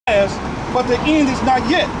pass, but the end is not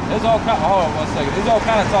yet. There's all kind. Hold on 1 second. There's all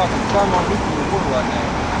kind of talk of thermonuclear war right now.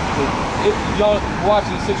 Y'all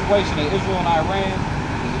watching the situation in Israel and Iran.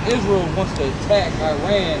 Israel wants to attack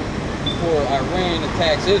Iran before Iran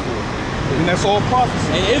attacks Israel. And that's all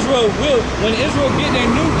prophecy. And Israel will, when Israel get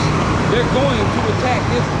their nukes, they're going to attack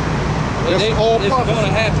Israel. That's all prophecy. It's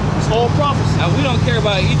going to happen. It's all prophecy. Now, we don't care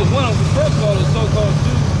about either one of them. First of all, the so-called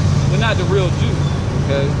Jews, we're not the real Jews.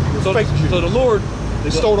 Okay? So the Lord... They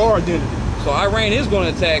stole our identity. So Iran is going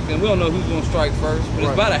to attack them. We don't know who's going to strike first, but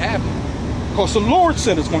it's about to happen. Because the Lord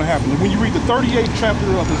said it's going to happen. When you read the 38th chapter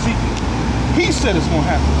of Ezekiel, he said it's going to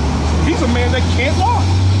happen. He's a man that can't lie.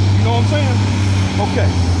 You know what I'm saying? Okay.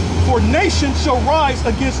 For nation shall rise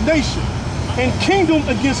against nation, and kingdom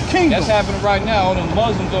against kingdom. That's happening right now. All the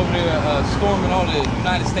Muslims over there storming all the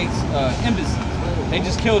United States embassies. They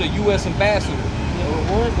just killed a U.S. ambassador.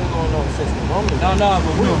 War been going on since the Romans. No,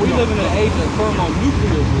 but we live in an age of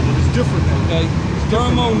thermonuclear war. It's different now. Okay?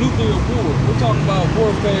 Thermonuclear war. We're talking about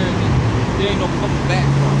warfare that there ain't no coming back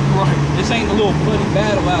from. Right. This ain't a little bloody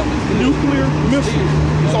battle out in the field. Nuclear missiles.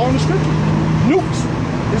 It's all in the scripture. Nukes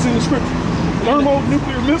is in the scripture.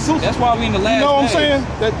 Thermonuclear missiles. That's why we in the last You know what I'm days. saying?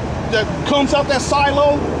 That comes out that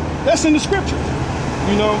silo. That's in the scripture.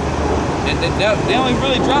 You know? And they only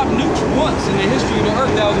really dropped nukes once in the history of the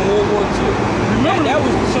earth. That was in World War II. Remember that was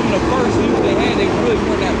some of the first nukes they had. They really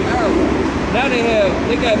weren't that powerful. Now they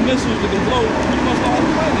got missiles that can blow pretty much the whole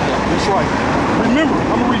planet up. That's right. Remember,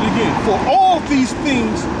 I'm gonna read it again. For all these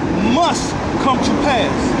things must come to pass.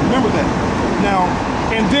 Remember that. Now,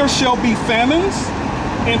 and there shall be famines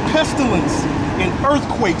and pestilence and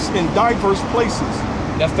earthquakes in diverse places.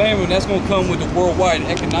 That famine, that's gonna come with the worldwide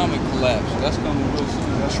economic collapse. That's coming real soon.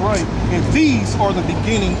 That's right. And these are the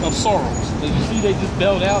beginning of sorrows. Did you see they just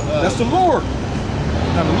bailed out? That's the Lord.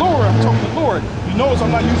 Now the Lord, I'm talking to the Lord. You notice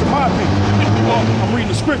I'm not using my opinion. I'm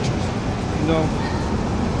reading the scriptures. You know.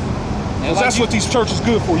 Because that's what these churches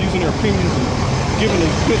good for, using their opinions and giving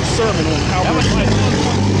a good sermon on how we're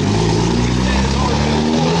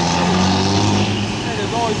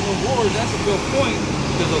there's always been wars. That's a good point.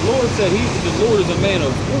 Because the Lord said the Lord is a man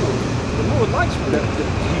of war. The Lord likes war.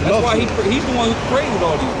 That's why he's the one who created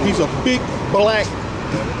all these wars. He's a big black,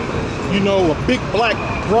 you know, a big black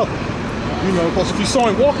brother. You know, because if you saw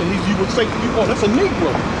him walking, you would say, oh, that's a Negro.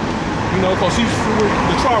 You know, because he's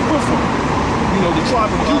the tribe we're from. You know, the tribe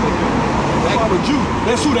of Judah. The tribe of Judah.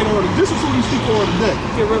 That's who they are. This is who these people are today.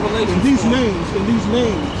 Get Revelation. And these names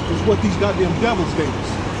is what these goddamn devils gave us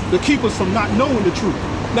to keep us from not knowing the truth.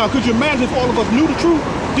 Now, could you imagine if all of us knew the truth?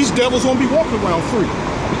 These devils won't be walking around free.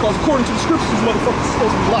 Because according to the scriptures, these motherfuckers are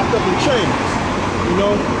supposed to be locked up in chains. You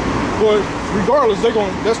know? But regardless,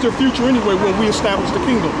 that's their future anyway when we establish the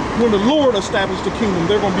kingdom. When the Lord established the kingdom,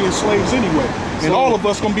 they're going to be enslaved anyway. And so, all of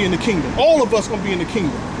us going to be in the kingdom. All of us going to be in the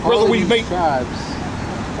kingdom. Whether we make tribes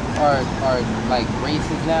are like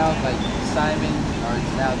races now, like Simon or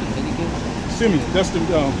now Dominicans. Simeon, that's the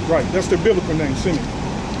right. That's their biblical name, Simeon.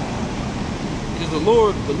 Because the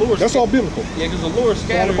Lord. That's all biblical. Yeah, because the Lord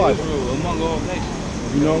scattered Israel among all nations.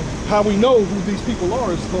 You know how we know who these people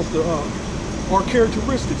are is supposed to. Our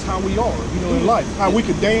characteristics, how we are, you know, in life. How we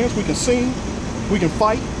can dance, we can sing, we can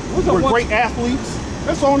fight. We're great athletes.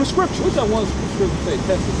 That's all in the scripture. What's that one scripture say?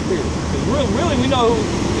 Test the spirit. Because really, we know who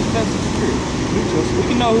is test the spirit.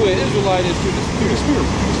 We can know who an Israelite is through the spirit. Through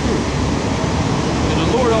the spirit. And the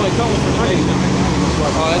Lord only comes for the nation.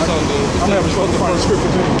 Oh, that's all good. I'm having trouble finding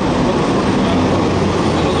scriptures in.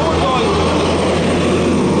 And the Lord only came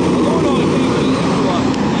for the Israelites.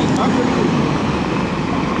 The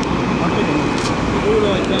Lord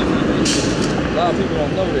only came for the Israelites. A lot of people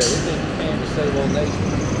don't know that. They think he came to save all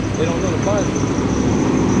nations. They don't know the Bible.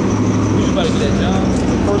 You about to get that John?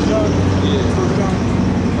 1 John? Yeah. 1 John.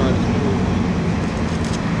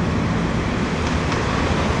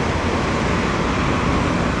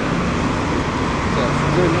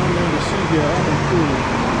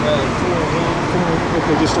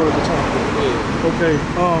 Okay, just start at the top. Okay,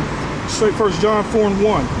 straight 1 John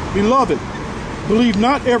 4:1. Beloved, believe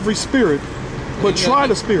not every spirit, but try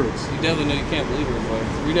the spirits. You definitely know you can't believe everybody.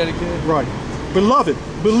 Read that again. Right. Beloved,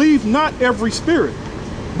 believe not every spirit,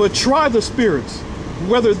 but try the spirits,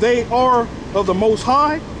 whether they are of the Most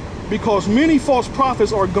High, because many false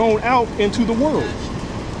prophets are gone out into the world.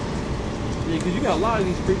 Yeah, because you got a lot of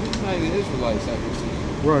these people, it's not even Israelites out here.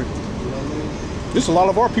 Right. There's a lot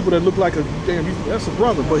of our people that look like that's a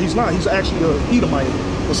brother, but he's not. He's actually a Edomite,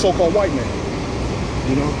 a so-called white man.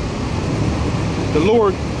 You know? The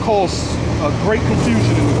Lord caused a great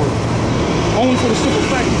confusion in the world. Only for the simple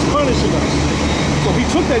fact he's punishing us. So he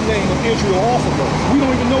took that name of Israel off of us. We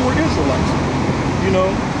don't even know we're Israelites. You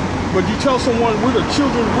know? But you tell someone we're the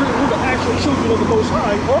children, we're the actual children of the Most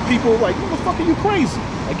High, or people like, what the fuck are you crazy?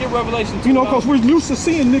 I get Revelation 2. You know, because we're used to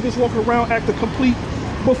seeing niggas walking around act a complete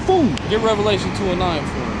buffoon. Get Revelation 2 and 9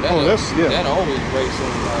 for him. That always breaks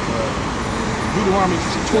something. Deuteronomy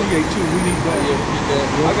 28 too. We need that. Yeah, we need that.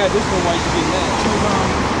 I got this one while you getting that.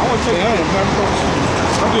 I want to check it out.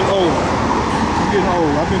 I'm getting old.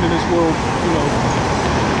 I've been in this world, you know,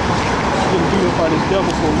 getting beat up by this devil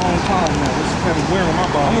for a long time now. This has been wearing on my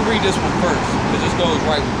body. I'm gonna read this one first, because this goes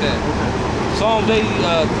right with that. Okay. Psalms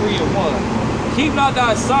 83 and 1. Keep not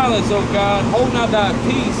thy silence, O God. Hold not thy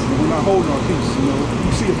peace. We're not holding our peace. You know,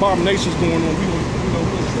 you see abominations going on. We don't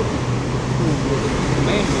trip.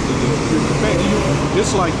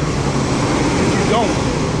 It's like if you don't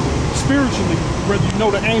spiritually, whether you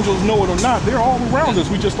know the angels know it or not, they're all around us.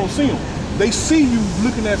 We just don't see them. They see you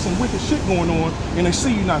looking at some wicked shit going on, and they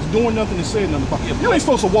see you not doing nothing and saying nothing about it. You ain't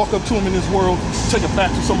supposed to walk up to him in this world, take a bat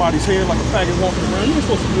to somebody's head like a faggot walking around. You ain't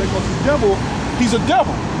supposed to do that because the devil, he's a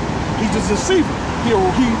devil. He's a deceiver. He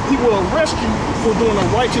will arrest you for doing a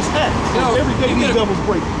righteous act. Every day these devils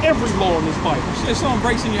break every law in this Bible. If someone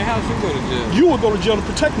breaks in your house, you go to jail. You will go to jail to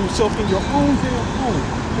protect yourself in your own damn home.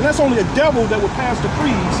 And that's only a devil that would pass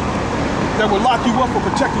decrees that would lock you up for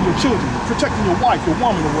protecting your children, protecting your wife, your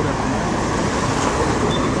woman, or whatever.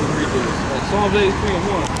 Psalms 83 and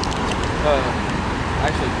 1.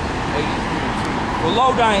 Actually, 83 and 2. For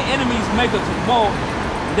lo, thine enemies make a tumult.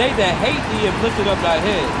 They that hate thee have lifted up thy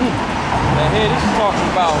head. That head, this is talking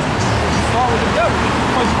about start with the devil.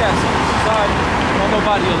 First you got secret society. You don't know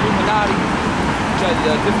about the Illuminati. You got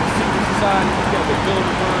different secret societies. You got the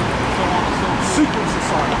Bilderberg, and so on and so forth. Secret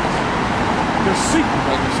societies. They're secret.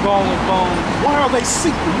 Like the Skull and Bones. Why are they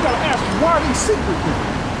secret? You gotta ask them, why are they secret then?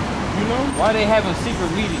 You know? Why are they having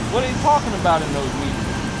secret meetings? What are they talking about in those meetings?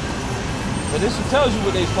 But this tells you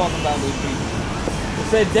what they're talking about in those meetings.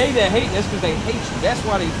 Said they that hate, that's because they hate you. That's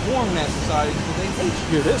why they form that society, because they hate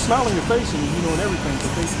you. Yeah, they're smiling in your face and you know and everything,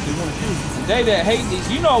 but they want to kill you. And they that hate these,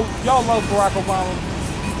 you know, y'all love Barack Obama.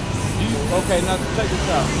 Okay, now check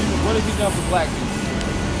this out. What has he done for black people?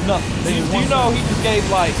 Nothing. You know he just gave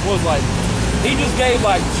he just gave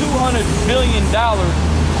like $200 billion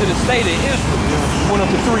to the state of Israel. Yeah, went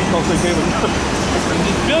up to 3 because they gave it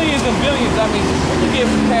billions and billions. I mean, you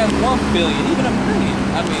give past $1 billion, even $1 billion.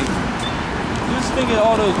 I mean, just thinking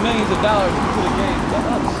all those millions of dollars he could have gave to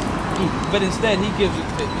us, but instead he gives it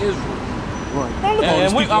to Israel. Right.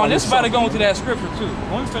 And this about to go into that scripture too.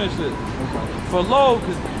 Let me finish this. Okay. For lo,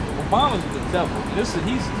 because Obama's the devil.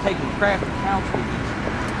 He's taking crafty counsel.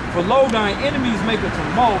 For lo, thine enemies make a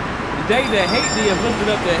tumult. The they that hate thee have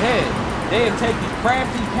lifted up their head. They have taken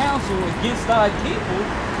crafty counsel against thy people,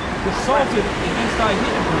 consulted against thy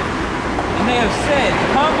hypocrites. And they have said,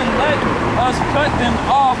 come and let us cut them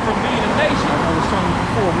off from being a nation. I was telling you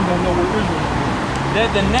before, we don't know what Israel is.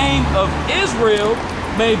 That the name of Israel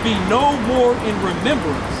may be no more in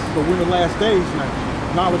remembrance. But we're in the last days now.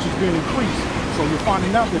 Knowledge is being increased. So you're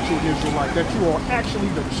finding out that you're an Israelite, that you are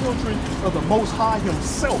actually the children of the Most High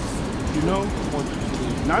himself. You know?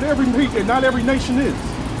 Not every nation is.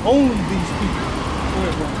 Only these people. Go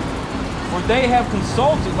ahead, bro. For they have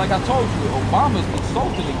consulted, like I told you, Obama's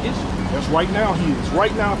consulted against you. That's right now he is.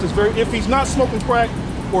 Right now, if he's not smoking crack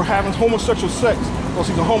or having homosexual sex, because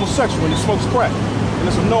he's a homosexual and he smokes crack. And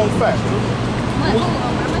it's a known fact.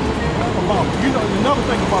 Obama. You know, another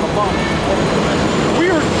thing about Obama,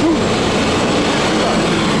 we're Jews.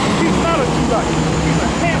 He's not a Judite. He's a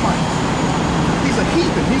Hamite. He's a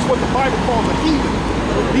heathen. He's what the Bible calls a heathen.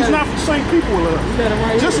 He's not the same people as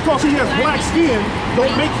us. Just because he has black skin,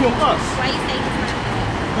 don't make him us. Why you say he's not?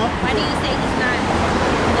 Huh? Why do you say he's not?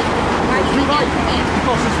 Why do you Judite?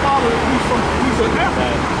 Because his father, he's an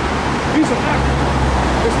African. He's an African.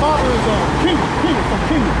 His father is from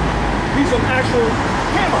Kenya. He's an actual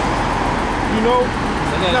Hamite. You know?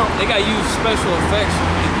 They got to use special effects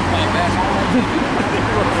when they playing basketball.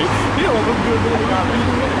 He don't look good doing it.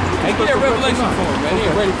 Hey, get that revelation for him, man. He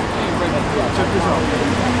ain't ready for it. Check this out.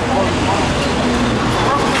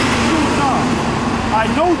 I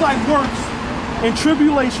know thy works and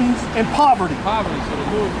tribulations and poverty. Poverty, so the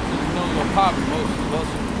Lord knows your poverty most of us.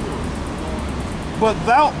 But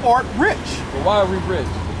thou art rich. But why are we rich?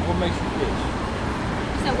 What makes you rich?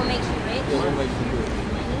 So what makes you rich? Yeah, what makes you rich?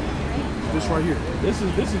 This right here. This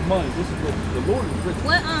is money. This is rich. The Lord is rich.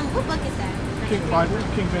 What book is that? King Bible,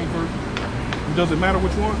 King James Version. Does it matter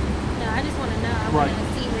which one? No, I just want to know. I Right. want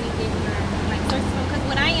to see where you get your sources from. Because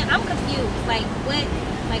when I'm confused. Like what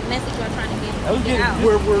message you're trying to get out?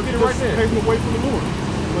 We're get it right there. paving the way for the Lord.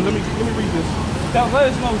 Well, let me read this. Now let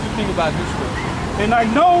us know what you think about this scripture. And I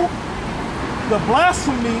know the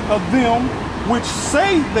blasphemy of them which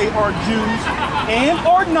say they are Jews and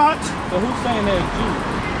are not. So who's saying they're Jews?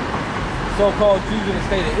 So-called Jews in the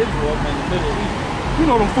state of Israel in the Middle East. You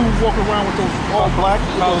know them fools walking around with those all black.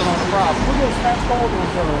 Causing on the problem. What those hats called? The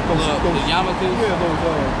yarmulkes? Yeah, those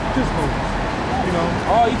discos. You know.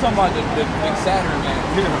 Oh, you talking about the big Saturn man?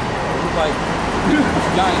 Yeah. It looks like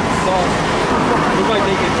giant sauce. It looks like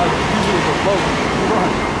they get like use it as a boat.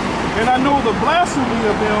 Right. And I know the blasphemy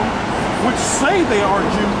of them, which say they are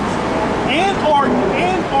Jews, and are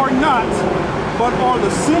not, but are the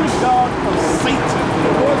synagogue of Satan.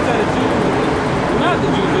 The Lord said the Jews, not the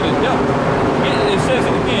Jews, but the devil. It says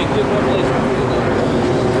it again, get Revelation.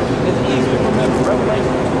 It's easy to remember.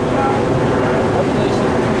 Revelation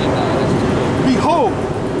 29. Behold,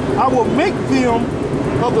 I will make them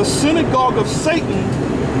of the synagogue of Satan,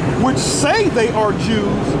 which say they are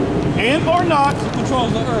Jews, and are not. Who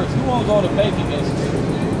controls the earth? Who owns all the banking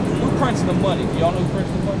institutions? Who prints the money? Y'all know who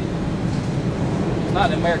prints the money? It's not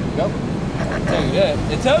the American government. I'll tell you that.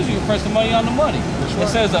 It tells you who prints the money on the money. It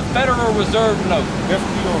says a Federal Reserve note.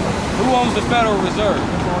 Who owns the Federal Reserve?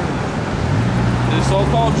 The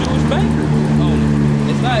so-called Jewish bankers own it.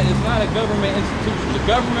 It's not a government institution. The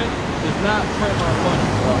government does not print our money.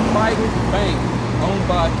 A private bank owned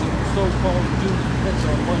by the so-called Jews prints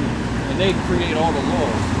our money, and they create all the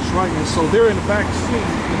laws. That's right. And so they're in the back scene,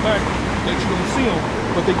 in the back that you don't see them,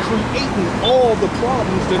 but they're creating all the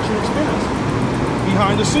problems that you're experiencing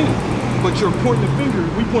behind the scene. But you're pointing the finger.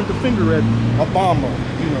 We point the finger at Obama,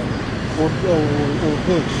 you know, or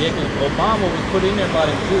Bush. Yeah, because Obama was put in there by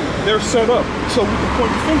the Jews. They're set up so we can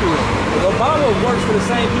point the finger at. Obama works for the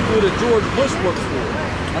same people that George Bush works for.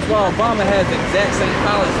 That's why Obama has the exact same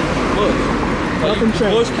policies as Bush. Nothing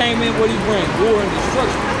changed. Bush came in, what he bring? War and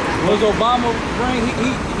destruction. What does Obama bring?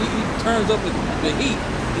 He turns up the heat.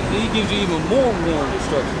 He gives you even more war and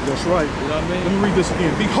destruction. That's right. You know what I mean? Let me read this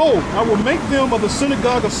again. Behold, I will make them of the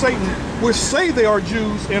synagogue of Satan, which say they are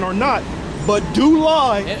Jews and are not, but do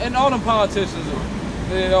lie. And all them politicians,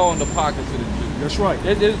 they're all in the pockets of the Jews. That's right.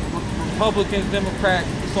 They're Republicans, Democrats,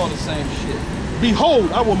 it's all the same shit.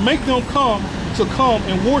 Behold, I will make them come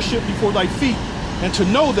and worship before thy feet, and to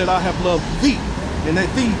know that I have loved thee. And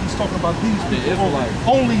that thee, he's talking about these people.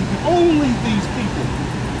 Only these people.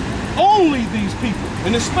 Only these people.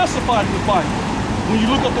 And it's specified in the Bible. When you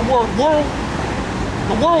look up the word world,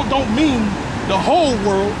 the world don't mean the whole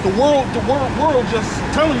world. The world just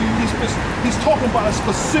telling you he's talking about a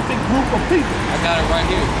specific group of people. I got it right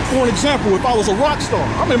here. For an example, if I was a rock star,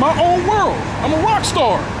 I'm in my own world. I'm a rock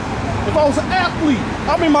star. If I was an athlete,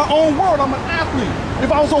 I'm in my own world. I'm an athlete. If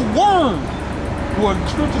I was a worm, well,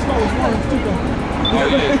 scriptures call us worms too, though. Oh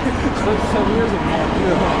yeah, scripture years ago.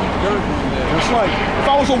 Yeah. That's right. If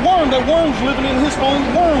I was a worm, that worm's living in his own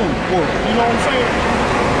worm world. You know what I'm saying?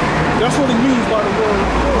 That's what it means by the word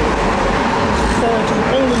world. It's referring to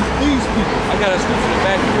only these people. I got a scripture to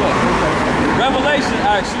back you up. Okay. Revelation,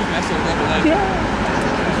 excuse me, I said Revelation.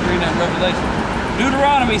 Let's read that Revelation.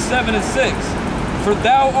 Deuteronomy 7 and 6. For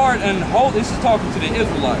thou art an holy, this is talking to the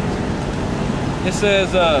Israelites. It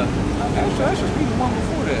says, actually, I should read the one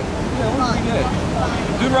before that. Yeah, let's read that.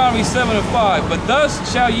 Deuteronomy 7 and 5. But thus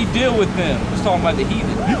shall ye deal with them. It's talking about the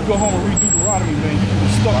heathen. You can go home and read Deuteronomy, man. You can be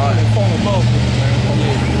stuck and fall in love with it, man.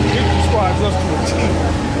 Yeah. It describes us to a T.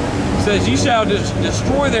 It says, ye shall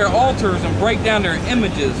destroy their altars and break down their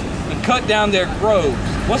images and cut down their groves.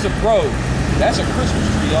 What's a grove? That's a Christmas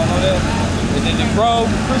tree. Y'all know that? And then the grove,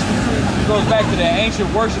 the Christmas tree, goes back to the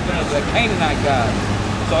ancient worshiping of the Canaanite god.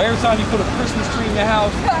 So every time you put a Christmas tree in your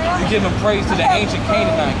house, you're giving praise to the ancient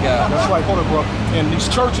Canaanite god. That's right, hold it, bro. And these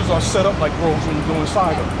churches are set up like groves when you go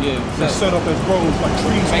inside them. Yeah, they're set up as groves, like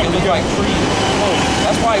trees. Make it look like trees.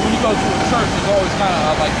 That's why when you go to a church, it's always kind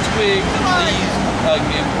of like twigs and leaves, like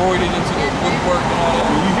embroidered into the woodwork and all that.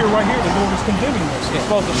 And you hear right here, the Lord is condemning this. It's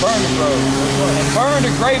supposed to burn the grove and burn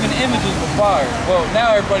the graven images with fire. Well,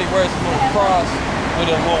 now everybody wears a little cross with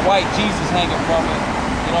a little white Jesus hanging from it.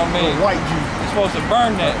 You know what I mean? The white Jesus. It's supposed to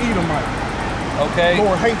burn that. Edomite. Okay. The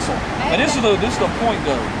Lord hates them. And this is the point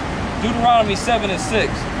though. Deuteronomy 7 and 6.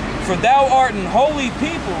 For thou art an holy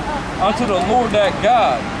people unto the Lord thy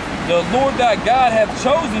God. The Lord thy God hath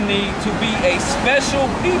chosen thee to be a special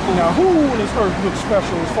people. Now, who in this earth looks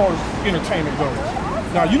special as far as entertainment goes?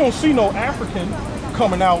 Now, you don't see no African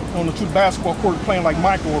coming out on the basketball court playing like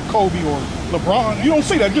Michael or Kobe or LeBron. You don't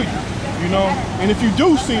see that, do you? You know? And if you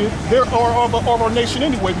do see it, there are of our nation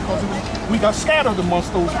anyway, because we got scattered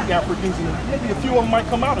amongst those Africans, and maybe a few of them might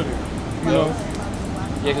come out of there. You know?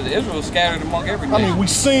 Yeah, because Israel is scattered among every nation. I mean, we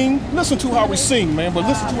sing. Listen to how we sing, man. But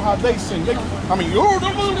listen to how they sing. I mean,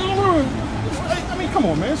 come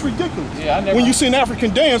on, man. It's ridiculous. Yeah, when you see an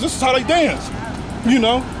African dance, this is how they dance. You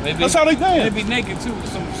know, that's how they dance. They'd be naked too, with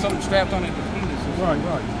something strapped on their penis. Right. You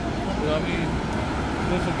know what I mean?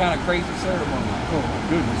 Doing some kind of crazy ceremony. Oh my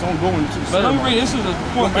goodness, I'm going to. But let me read. This is a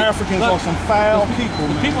point. Africans are some foul people.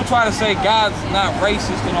 People try to say God's not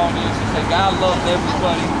racist and all this, and say God loves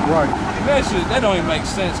everybody. Right. That don't even make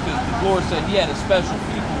sense, because the Lord said He had a special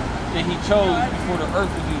people that He chose before the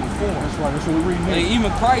earth was even formed. That's right. That's what we're reading.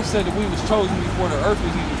 Even Christ said that we was chosen before the earth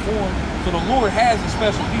was even formed. So the Lord has a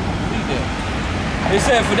special people. Believe that. It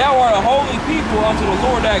said, "For thou art a holy people unto the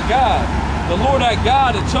Lord thy God. The Lord thy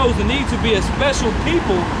God hath chosen thee to be a special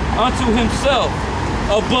people unto Himself,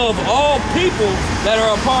 above all people that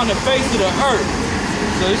are upon the face of the earth."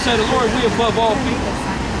 So He said, the Lord, we above all people.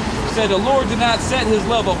 He said, the Lord did not set His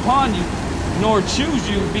love upon you, nor choose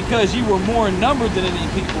you, because ye were more in number than any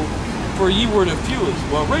people, for ye were the fewest.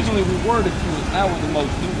 Well, originally we were the fewest, now we're the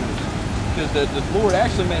most numerous. Because the Lord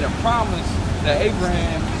actually made a promise to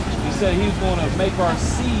Abraham. He said He was going to make our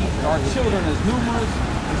seed, our children, as numerous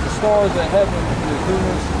as the stars of heaven, and as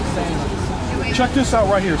numerous as the sands of the sea. Check this out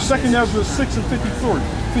right here. 2 Ezra 6 and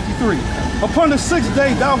 53. Upon the 6th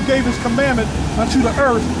day thou gavest commandment unto the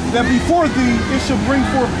earth, that before thee it should bring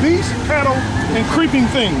forth beasts, cattle, and creeping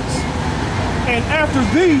things. And after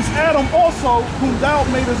these Adam also, whom thou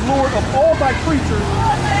madest Lord of all thy creatures,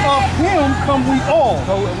 of him come we all.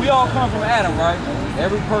 So we all come from Adam, right?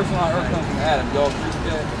 Every person on earth comes from Adam. Y'all agree with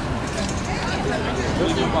that?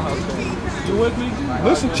 You with me?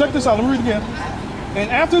 Listen, check this out. Let me read it again. And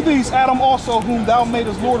after these, Adam also, whom thou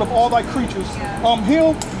madest Lord of all thy creatures,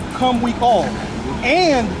 him come we all.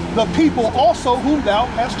 And the people also whom thou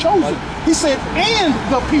hast chosen. He said, and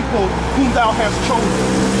the people whom thou hast chosen.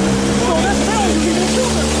 So that's how you can do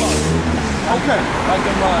this. Okay. Like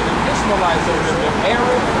them Ishmaelites over there, them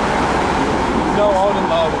Arabs, you know, all them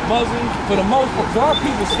Muslims. For the most part, there are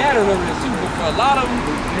people scattered over there too, but for a lot of them,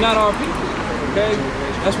 not our people. Okay?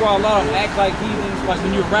 That's why a lot of them act like heathens. Like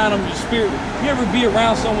when you're around them, your spirit. You ever be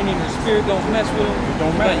around someone and your spirit don't mess with them? It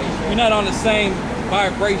don't matter. Like, you're not on the same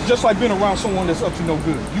vibration. Just like being around someone that's up to no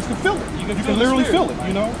good. You can feel it. You can literally feel it,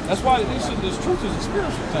 you know? That's why this truth is a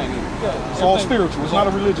spiritual thing. It's all spiritual. It's not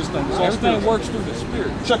a religious thing. It's all everything spiritual. works through the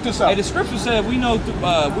spirit. Check this out. Hey, the scripture said we know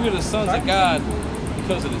we're the sons of God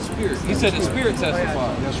because of the spirit. He said the spirit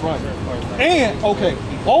testifies. That's right. And, okay,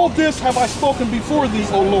 all this have I spoken before thee,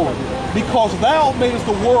 O Lord, because thou madest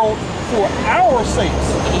the world for our sakes.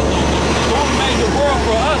 The Lord made the world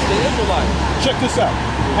for us, the Israelites. Check this out.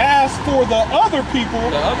 As for the other people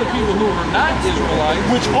who are not Israelites,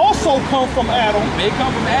 which also come from Adam, they come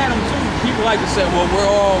from Adam too. People like to say, well, we're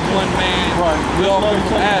all one man. Right. We all come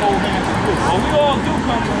from Adam. Well, we all do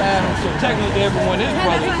come from Adam, so technically everyone is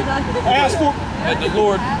brothers. As for that the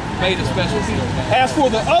Lord made a special people. As for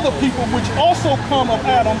the other people which also come of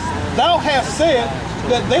Adam, thou hast said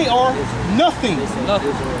that they are nothing,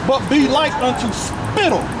 but be like unto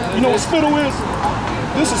spittle. You know what spittle is?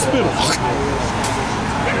 This is spittle.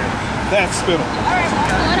 That's spittle.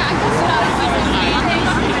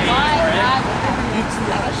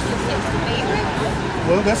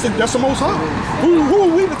 Well, that's the Most High. Who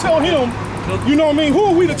are we to tell him? You know what I mean? Who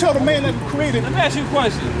are we to tell the man that created? Let me ask you a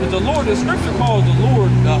question. The Lord, the scripture calls the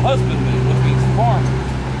Lord the husbandman, which means farmer.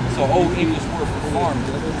 It's an old English word for farmer.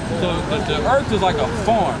 So the earth is like a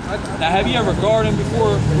farm. Now, have you ever gardened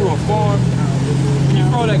before through a farm? When you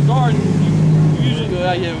grow that garden, you usually go,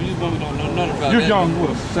 yeah, we don't know nothing about You're that. young,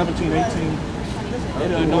 what, 17, 18?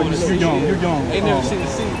 You're young. They never seen the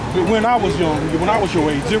seed. But when I was young, when I was your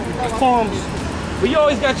age, farms. But you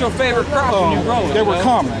always got your favorite crops when you're growing. They were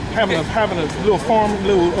common. Having a little farm,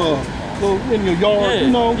 little in your yard, yeah.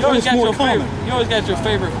 you know, you always it's more common. You always got your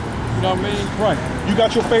favorite, you know what I mean? Right. You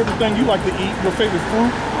got your favorite thing you like to eat, your favorite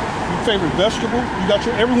fruit, your favorite vegetable. You got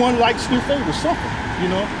everyone likes their favorite something,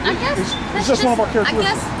 you know? I guess it's just one of our characteristics.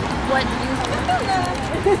 I guess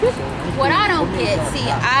what I don't get, see,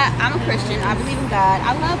 I'm a Christian. I believe in God.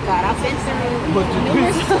 I love God. I've been through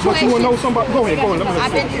numerous situations. But you want to know somebody? Go ahead.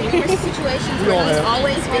 I've been through numerous situations where He's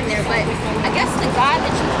always been there. But I guess the God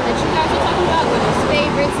that you guys are talking about with His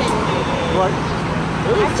favorites and right.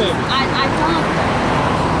 I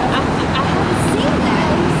haven't seen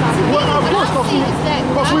that. Well, of course,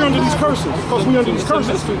 because we're under these curses. Because we're under these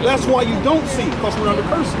curses. That's why you don't see it, because we're under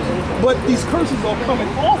curses. But these curses are coming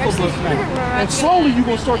off of us now. And slowly you're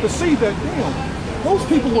going to start to see that, damn, those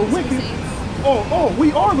people were wicked. Oh,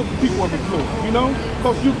 we are the people of the truth, you know?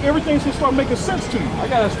 Because everything's going to start making sense to you. I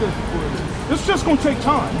got a scripture for you. It's just going to take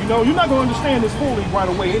time, you know? You're not going to understand this fully right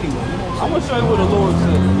away anyway. You know I'm going to show you what the Lord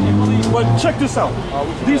said. You believe? But check this out.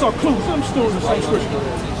 These are clues. I'm still in the same scripture.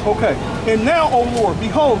 Okay. And now, O Lord,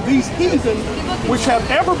 behold, these heathen, which have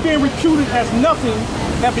ever been reputed as nothing,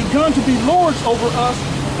 have begun to be lords over us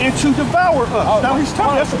and to devour us. Now he's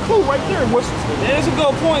telling you, that's a clue right there. It's a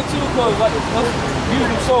good point too, because like let's use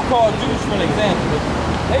the so-called Jews for an example.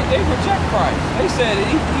 They reject Christ. They said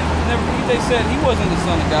they said he wasn't the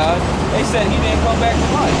Son of God. They said he didn't come back to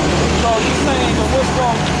life. So he's saying that what's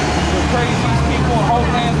wrong with praise these people and hold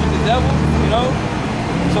hands with the devil, you know?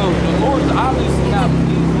 So the Lord is obviously not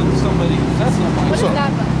pleased with somebody who's that's somebody. What's up?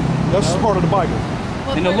 That's part of the Bible.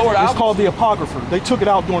 And the Lord, it's called the Apocrypha. They took it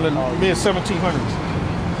out during the mid-1700s.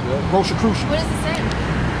 Rosicrucian. What does it say?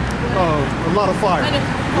 A lot of fire.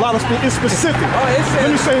 A lot of it's specific. Let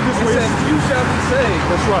me say it this way. It says, "Few shall be saved."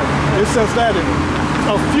 That's right. It says that in it.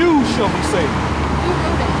 A few shall be saved. Who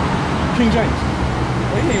wrote it? King James.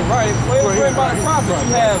 Well, he didn't write it. Well, it was written by the prophets.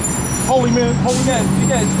 You have holy men. You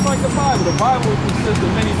guys, just like the Bible. The Bible consists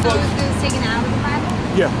of many So books. it was taken out of the Bible?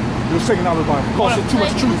 Yeah. It was taken out of the Bible. Because there's too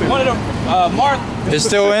much truth in it. One of them, Martin. It's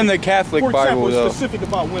still in the Catholic For example, Bible, though. it's specific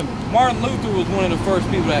about women. Martin Luther was one of the first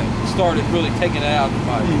people that started really taking it out of the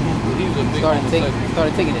Bible. He was a big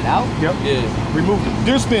Started taking it out? Yep. Yeah. Removed it.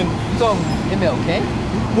 There's been... So, MLK?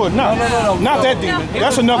 Well, no. Not that demon.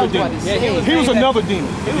 That's another demon. He was another demon.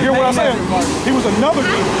 You hear what I'm saying? He was another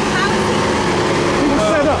demon. He was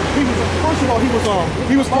set up. First of all,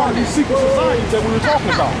 he was part of these secret societies that we were talking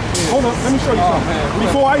about. Hold on, let me show you something.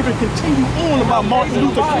 Before I even continue on about Martin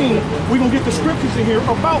Luther King, we're going to get the scriptures in here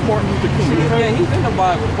about Martin Luther King. Yeah, he's in the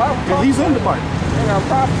Bible. Yeah, he's in the Bible. They got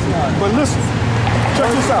prophecy on it. But listen, check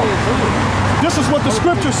this out. This is what the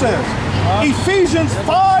scripture says. Ephesians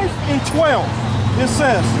 5 and 12. It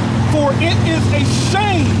says, "For it is a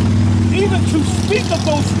shame even to speak of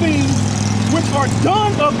those things which are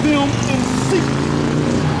done of them in secret."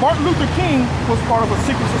 Martin Luther King was part of a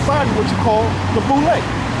secret society, what you call the Boule.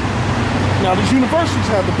 Now, these universities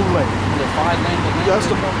have the Boule. That's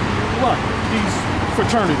the what? These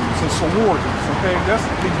fraternities and sororities, okay? That's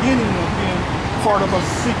the beginning of being part of a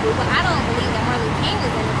secret. But I don't believe that Martin Luther King was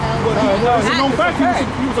in it, though. But it's a known fact.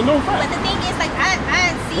 He was a known fact. But the thing is, like, I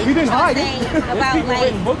see He didn't hide it. about, People like,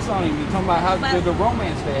 written books on him. You talking about how the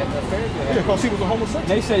romance they had, the affair they had. Yeah, because he was a homosexual.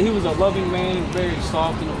 They said he was a loving man, very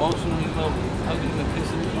soft and emotional. He loved hugging and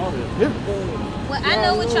kissing and all that. Yeah. well, I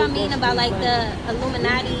know what y'all mean about, like, the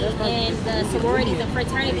Illuminati and the sororities and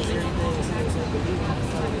fraternities.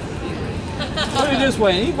 Put it this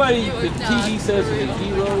way, anybody that TV says is a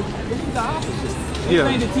hero, it's the opposite. Yeah.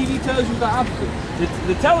 Anything the TV tells you is the opposite.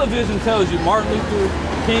 The television tells you Martin Luther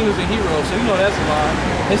King is a hero, so you know that's a lie.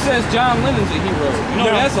 It says John Lennon's a hero, you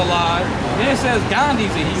know that's a lie. Then it says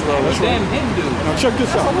Gandhi's a hero, a damn Hindu. Now check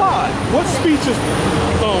this out. That's a lie. What speech is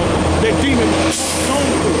that demon known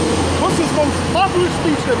for? What's his most popular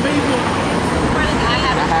speech that made him? I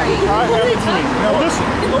have a dream. I have a dream. Now listen.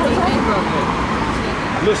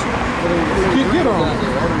 Listen. Get on.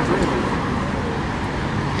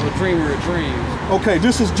 A dreamer of dreams. Okay,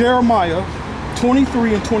 this is Jeremiah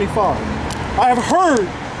 23 and 25. I have heard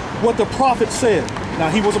what the prophet said. Now,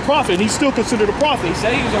 he was a prophet, and he's still considered a prophet. He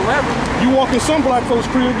said he was a reverend. You walk in some black folks'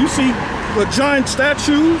 crib, you see the giant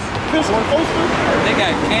statues, pistol posters. They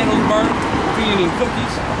got candles burning, feeding him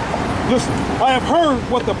cookies. Listen, I have heard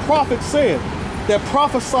what the prophet said, that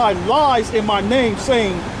prophesied lies in my name,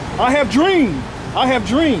 saying, I have dreamed, I have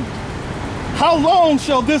dreamed. How long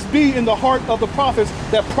shall this be in the heart of the prophets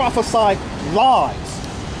that prophesy lies?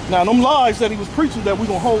 Now, them lies that he was preaching, that we're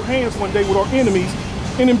going to hold hands one day with our enemies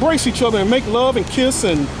and embrace each other and make love and kiss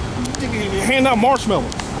and hand out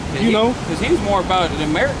marshmallows, you know? Because he was more about the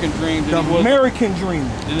American dream than he was American dream.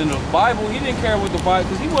 in the Bible. He didn't care what the Bible,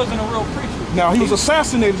 because he wasn't a real preacher. Now, he was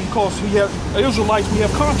assassinated because we have, Israelites, we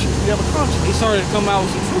have conscience. We have a conscience. He started to come out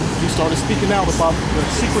with some truth. He started speaking out about the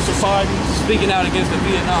secret societies. Speaking out against the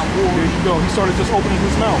Vietnam War. There you go. He started just opening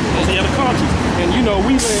his mouth because he had a conscience. And, you know,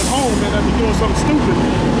 we lay at home and after doing something stupid,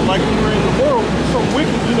 like when we're in the world, so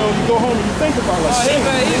wicked, you know, you go home and you think about it. Like,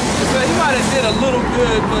 he might have did a little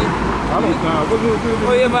good, but... I don't know. What little good?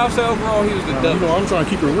 Oh, yeah, but I'm saying overall, he was the devil. You know, I'm trying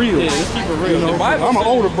to keep it real. Yeah, let's keep it real. You know, The Bible I'm an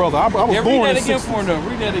says- older brother. I was born in read that again 60. for him, though.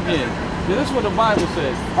 Read that again. Yeah, this is what the Bible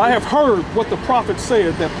says. I have heard what the prophet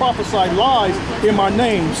said, that prophesied lies in my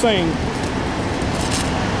name, saying,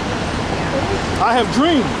 I have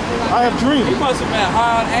dreamed. I have dreamed. He must have been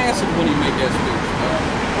high on acid when he made that speech.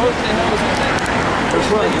 What the hell was he thinking? That's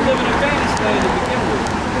right. He living in fantasy land to begin with.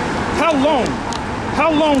 How long? How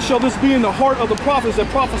long shall this be in the heart of the prophets that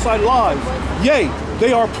prophesy lies? Yea,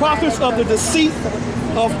 they are prophets of the deceit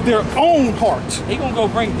of their own heart. He gonna go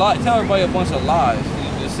tell everybody a bunch of lies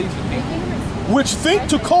and deceive the people. which think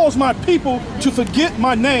to cause my people to forget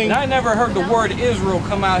my name. And I never heard the word Israel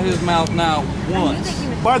come out his mouth now once.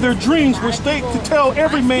 By their dreams which they to tell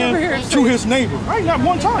every man to his neighbor. Right? Not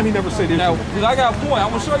one time he never said Now, Israel. because I got a point. I'm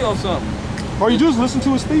going to show y'all something. All you do is listen to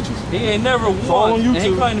his speeches. He ain't never all won, on and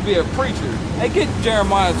he YouTube. claimed to be a preacher. Hey, get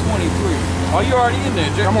Jeremiah 23. Oh, you already in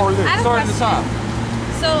there. I'm already there. I have a Start at the question.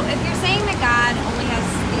 top. So if you're saying that God only has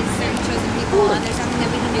these certain chosen people and there's nothing that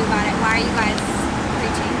we can do about it, why are you guys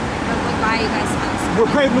preaching? Or why are you guys on this?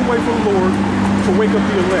 We're paving the way for the Lord to wake up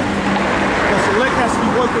the elect. Because the elect has to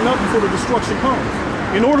be woken up before the destruction comes.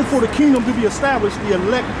 In order for the kingdom to be established, the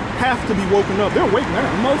elect have to be woken up. They're awake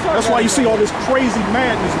now. That's why you see all this crazy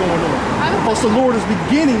madness going on. Because the Lord is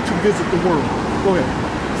beginning to visit the world. Go ahead.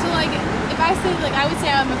 So like, if I say like, I would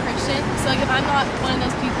say I'm a Christian. So like, if I'm not one of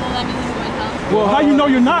those people, that means I'm going to hell. Well, how you know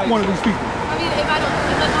you're not one of these people? I mean, if I'm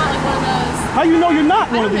not like one of those. How you know you're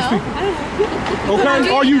not one of these know. people? I don't know.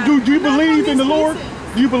 Okay? Are you do you believe in the Lord?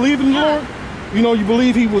 Do you believe in the Lord? You know, you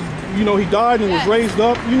believe he was, you know, he died and was raised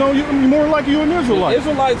up. You know, you're more like you an Israelite.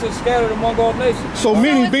 Israelites are scattered among all nations. So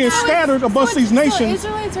meaning being scattered amongst these nations. So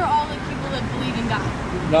Israelites are all like people that believe in God.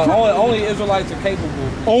 No, only Israelites are capable.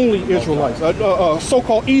 Only Israelites.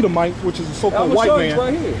 So-called Edomite, which is a so-called white man.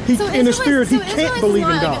 Right here. He, So in the spirit, he can't believe in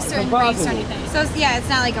Like a God. certain race or anything. So yeah, it's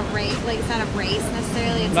not like a race. Like it's not a race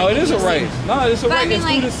necessarily. It's No, like it is a just like- race. No, it's a But race. I mean, It's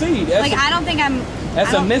like, through the seed. That's like I don't think I'm. that's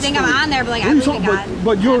I don't a think I'm mystery. on there, but like I What are you believe in talking- God.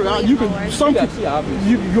 but you're I believe you in the can Lord. some Yeah, see,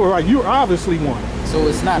 obviously. you're right. You're obviously one. So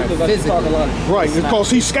it's not a Because like you talk a physical. lot of- Right, It's because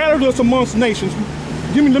he scattered us amongst nations.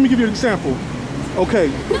 Let me give you an example.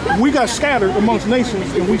 Okay, we got scattered amongst nations,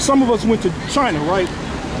 and some of us went to China, right?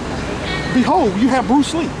 Behold, you have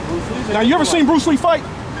Bruce Lee. Now, you ever seen Bruce Lee fight?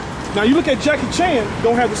 Now, you look at Jackie Chan,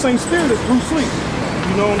 don't have the same spirit as Bruce Lee.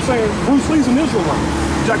 You know what I'm saying? Bruce Lee's an Israelite.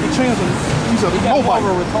 Jackie Chan's he's a He got more nobody.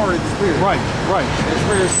 of a retarded spirit. Right, right. His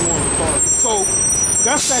spirit's more retarded. So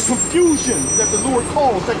that's that confusion that the Lord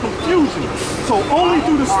calls, that confusion. So only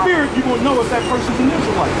through the Spirit you're going to know if that person's an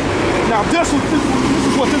Israelite. Now this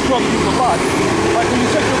is what this brother uses a lot. Like when you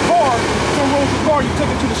take your car, someone rolls your car, you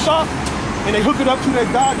take it to the shop, and they hook it up to that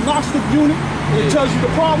diagnostic unit, and it tells you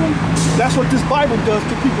the problem. That's what this Bible does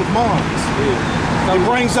to people's minds. It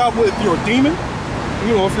brings out if you're a demon,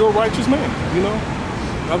 you know, if you're a righteous man, you know.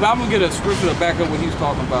 I'm gonna get a scripture to back up what he's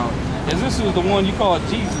talking about. And this is the one you call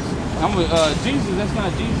Jesus. Jesus, that's not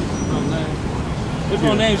Jesus' real name. His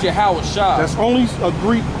real name is Yahweh Shah. That's only a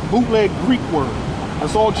bootleg Greek word.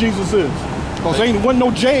 That's all Jesus is. Because there wasn't no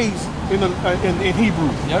J's in Hebrew.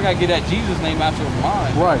 Y'all gotta get that Jesus name out your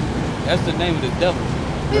mind. Right. That's the name of the devil.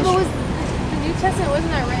 Wait, but was the New Testament, wasn't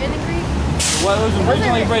that written in Greek? Well, it was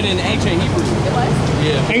originally written in ancient Hebrew. It was?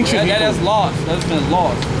 Yeah. Ancient Hebrew. That's lost. That's been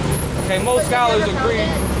lost. Okay, most scholars agree.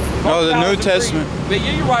 No, the New Testament. But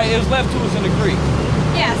yeah, you're right. It was left to us in the Greek.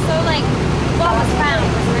 Yeah. So like, what was found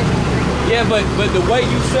was originally Greek. Yeah, but the way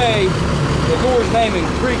you say the Lord's name in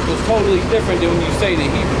Greek was totally different than when you say it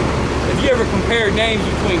in Hebrew. If you ever compare names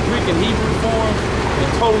between Greek and Hebrew forms,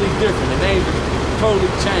 they're totally different. The names are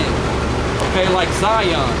totally changed. Okay, like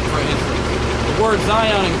Zion, for instance. The word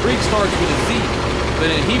Zion in Greek starts with a Z,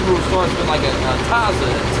 but in Hebrew it starts with like a taza,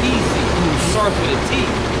 a TZ. It starts with a T.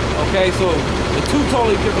 Okay, so the two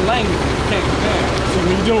totally different languages. You can't compare. So when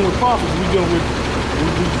you're dealing with prophets, we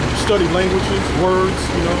study languages, words,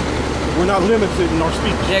 you know. We're not limited in our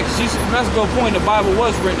speech. Yeah, because that's a good point. The Bible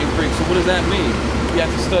was written in Greek, so what does that mean? You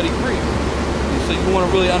have to study Greek. So you want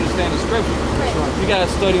to really understand the scripture, you got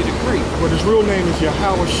to study the Greek. But his real name is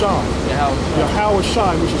Yahweh Shah. Yahweh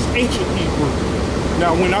Shah, which is ancient Hebrew.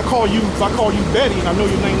 Now, when I call you, if I call you Betty, and I know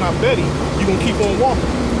your name not Betty, you're going to keep on walking.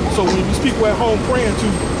 So when these people at home praying to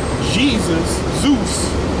Jesus, Zeus.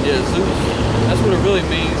 Yeah, Zeus. That's what it really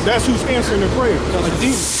means. That's who's answering their prayers. A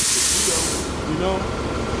demon. You know?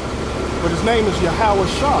 But his name is Yahweh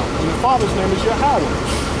Shah. And the Father's name is Yahweh.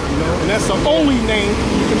 You know? And that's the only name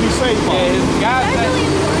you can be saved by. Yeah, his God's Is that really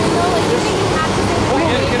name. important though? Like, you think you have to say the right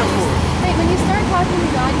Get name? it for it. Wait, when you start talking to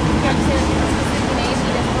God, you have to say a specific name, he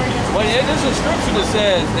doesn't work. Well, there's a scripture that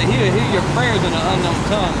says that he'll hear your prayers in an unknown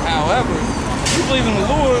tongue. However, if you believe in the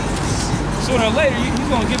Lord, sooner or later, he's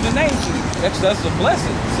going to give the name to you. That's a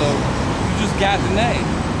blessing. So you just got the name.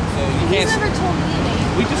 So you He's can't. never told me a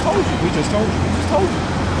name. We just told you. We just told you. We just told you.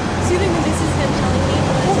 So you think that this is him telling me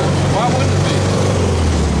what I told you? Why wouldn't it be?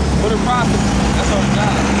 What a prophet. That's our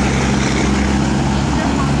job.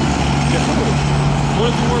 What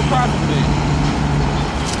does the word prophet mean?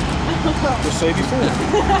 To say before.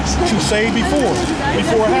 To say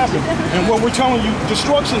before it happened. And what we're telling you,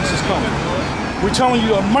 destructions is coming. We're telling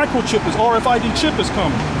you a microchip is, RFID chip is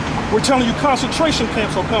coming. We're telling you concentration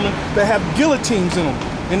camps are coming that have guillotines in them.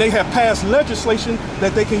 And they have passed legislation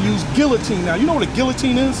that they can use guillotine now. You know what a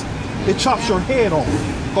guillotine is? It chops your head off.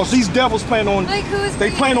 Because these devils plan on,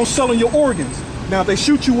 they plan on selling your organs. Now, if they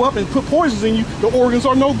shoot you up and put poisons in you, the organs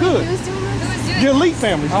are no good. Who's doing this? The elite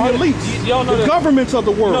families, the elites, y'all know the governments of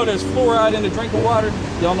the world. You know there's fluoride in the drinking water?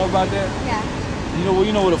 Y'all know about that? Yeah.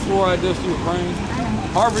 You know what a fluoride does to your brain?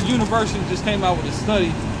 Harvard University just came out with a study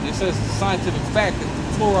that says it's a scientific fact that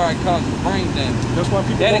fluoride causes brain damage. That's why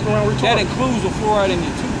people walk around retarded. That includes the fluoride in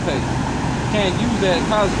your toothpaste. You can't use that. It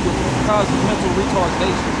causes mental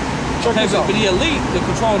retardation. Check this out. But the elite, that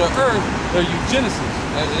control the earth, they're eugenicists.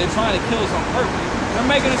 They're trying to kill us on purpose. They're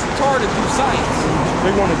making us retarded through science.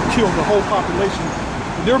 They want to kill the whole population.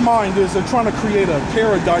 Their mind is they're trying to create a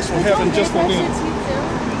paradise for heaven just for them.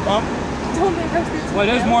 Don't they brush your teeth? Well,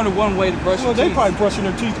 there's more than one way to brush your teeth. Well, they probably brushing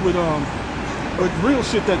their teeth with real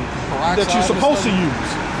shit that you're supposed to use.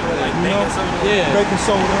 You know? Yeah. Baking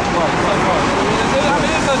soda. Right. I mean,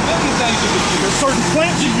 there's a billion things you can use. There's certain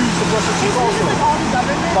plants you use to brush your teeth also. All the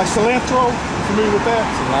government? Like cilantro. Familiar with that?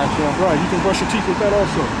 Cilantro. Right. You can brush your teeth with that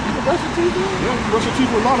also. You can brush your teeth with? Yeah, you can brush your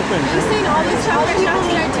teeth with a lot of things. You've seen all these chocolate shops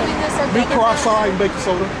that are doing this or Milk peroxide and baking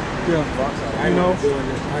soda. Yeah. You know,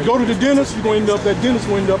 you go to the dentist, you're going to end up, that dentist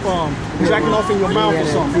will end up jacking off in your mouth or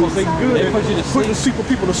something. Because they good at putting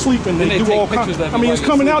people to sleep and they do all kinds. I mean, it's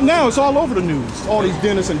coming out now. It's all over the news. All these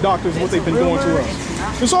dentists and doctors, what they've been doing to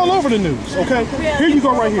us. It's all over the news, okay? Here you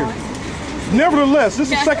go right here. Nevertheless,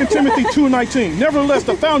 this is 2 Timothy 2:19. Nevertheless,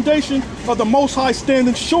 the foundation of the Most High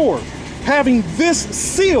standeth sure, having this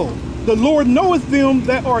seal, the Lord knoweth them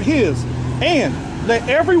that are his. And let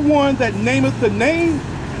everyone that nameth the name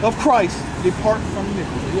of Christ depart from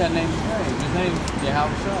iniquity. You gotta name his name. His name is Yahweh.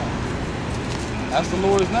 That's the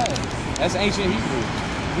Lord's name. That's ancient Hebrew.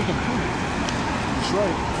 We can prove it. That's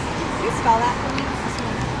right. Can you spell that for me?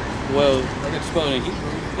 Well, I can spell it in Hebrew.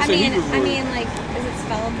 I mean, like, is it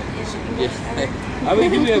spelled in English? Yeah. I mean,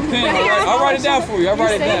 give me a pen. I'll write it down for you. I'll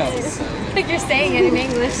write it down. Like you're saying it in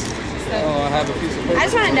English. Oh, I have a piece of paper. I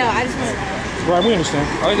just want to know. Right, we understand.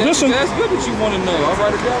 Right, Listen. That's good that you want to know. I'll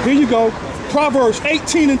write it down. Here you go. Proverbs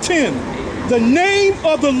 18:10. The name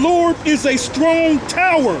of the Lord is a strong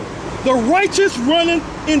tower. The righteous runneth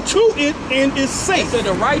into it and is safe. It said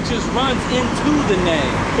the righteous runs into the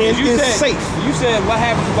name. And is safe. You said, what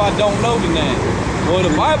happens if I don't know the name? Well,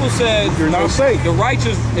 the Bible says you're not safe. The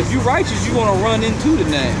righteous, if you're righteous, you're going to run into the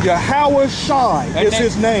name. Yahweh Shai is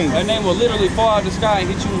his name. That name will literally fall out of the sky and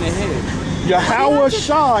hit you in the head. Yahweh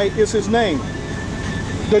Shai is his name.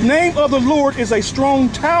 The name of the Lord is a strong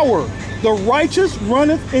tower. The righteous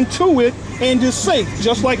runneth into it and is safe.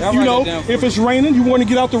 Just like, you know, if it's raining, you want to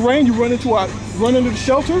get out the rain, you run into the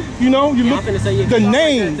shelter, you know, you look, the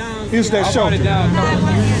name is that shelter.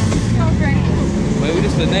 Maybe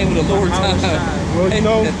this is the name of the Lord. Well, you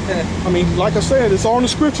know, I mean, like I said, it's all in the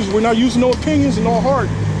scriptures. We're not using no opinions in our heart.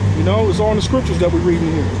 You know, it's all in the scriptures that we're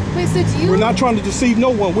reading here. Wait, so do you... We're not trying to deceive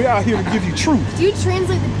no one. We're out here to give you truth. Do you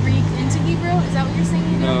translate the Greek into Hebrew? Is that what you're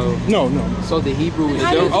saying? No. No. So the Hebrew is...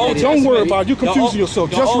 Don't worry about it. You're confusing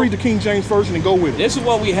yourself. Just read the King James Version and go with it. This is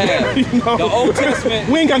what we have. You know? The Old Testament...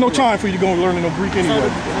 We ain't got no time for you to go and learn no Greek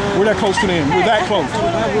anyway. We're that close to them. We're that close.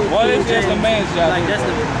 What is this the man's job? Like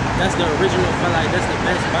that's the original, like that's the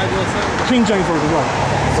best Bible or something? King James Version, right.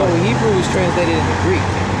 So Hebrew is translated into Greek.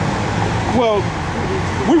 Well,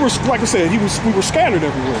 we were, like I said, we were scattered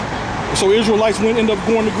everywhere. So Israelites ended up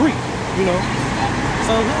going to Greek, you know.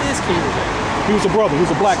 So who is King James? He was a brother. He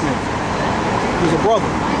was a black man. He was a brother,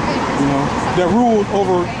 you know, that ruled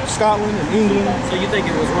over Scotland and England. So you think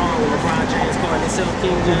it was wrong when LeBron James called himself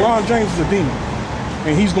King James? LeBron James is a demon,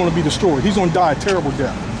 and he's going to be destroyed. He's going to die a terrible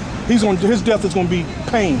death. His death is going to be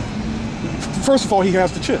pain. First of all, he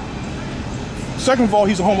has the chip. Second of all,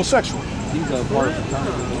 he's a homosexual. He's a part.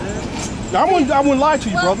 I wouldn't lie to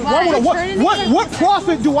you, brother. What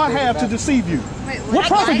profit do I have to deceive you? What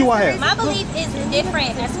profit do I have? My belief is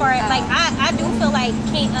different as far as like I do feel like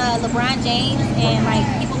LeBron James and like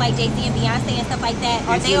people like Jay-Z and Beyonce and stuff like that,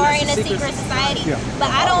 they are in a secret society. Yeah.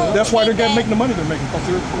 But I don't. That's why they're making the money they're making.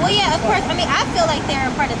 Well, yeah, of course. I mean, I feel like they're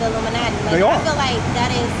a part of the Illuminati. Like, they are. I feel like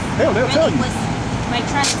that is they'll tell you. Like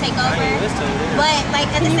trying to take over, but like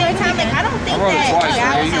at the same time, like I don't think that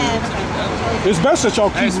y'all have. It's best that y'all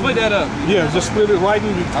keep. Hey, split that up. Yeah, just split it right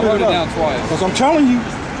and I wrote it down twice. Because I'm telling you,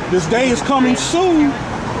 this day is coming soon.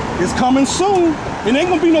 It's coming soon. It ain't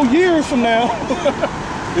gonna be no years from now.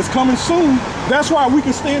 It's coming soon. That's why we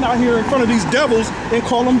can stand out here in front of these devils and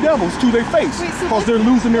call them devils to their face, because they're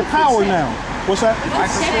losing their power now. What's that?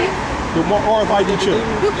 The RFID chip.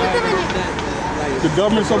 Who put them in? The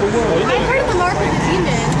governments of the world. I've heard of the mark of the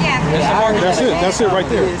demon. Yeah. That's it right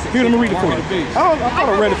there. Here, let me read it for you. I thought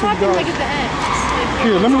I read it for you guys. Like at the end.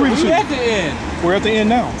 Here, let me read it to We're you. at the end. We're at the end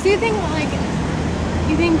now. So you think like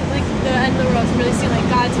the end of the world is really see like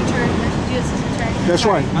God's return versus Jesus' return? That's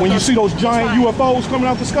right. When you see those giant UFOs coming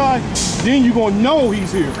out the sky, then you're gonna know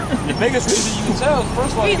he's here. The biggest reason you can tell is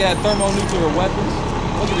first of all, you got thermonuclear weapons.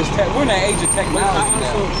 Look at this we're in that age of technology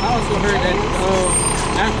now. I also heard that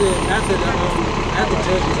after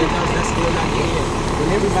judgment, that's still not the end. When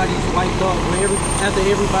everybody's wiped off, after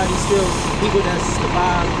everybody's still people that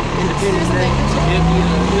survive Independence Day,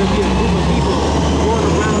 there'll be a group of people going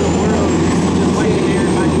around the world just fighting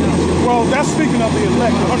everybody else. Well, that's speaking of the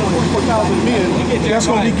elect, 144,000 men that's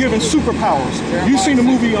going to be given superpowers. You've seen the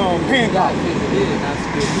movie Hancock.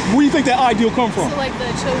 Where do you think that ideal come from? So like the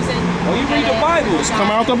chosen. Oh, you read the Bible. It's come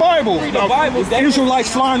out the Bible. Read the Bible. Israelites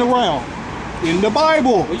flying around in the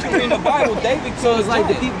Bible. Well, you can read the Bible. David. So it's like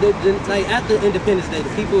the people, like after Independence Day,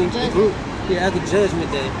 the people, the group, after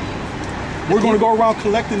Judgment Day. We're going to go around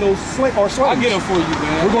collecting those slaves. I'll get them for you,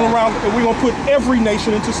 man. We're going around and we're going to put every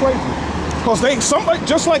nation into slavery. Because somebody,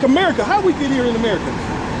 just like America, how we get here in America?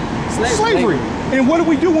 Slavery. And what did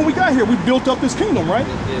we do when we got here? We built up this kingdom, right?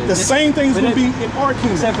 Yeah. The same thing is going to be in our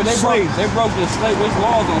kingdom. Except for they broke the slave. There's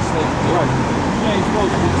laws on slavery. Right. You ain't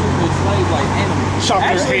supposed to be treating slaves like animals.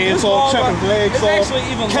 Chopping their heads off, chopping their legs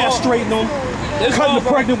off, castrating them, cutting the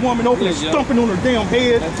pregnant woman open and stomping on her damn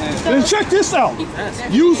head. Then check this out.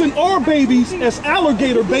 Using our babies as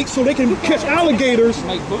alligator bait so they can catch alligators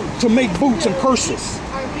to make boots and purses.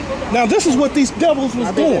 Now this is what these devils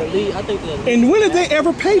was doing. And when did they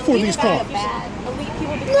ever pay for these crimes?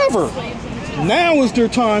 Never. Now is their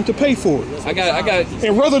time to pay for it. I got it.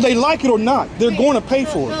 And whether they like it or not, they're going to pay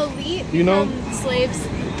for The it. elite You know? slaves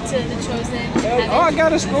to the chosen. Oh, I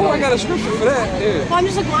got a scroll. I got a scripture for that. Yeah. Well, I'm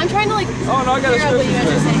just like, I'm trying to like. Oh no, I got a figure out what you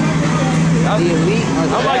scripture. guys are saying. The elite are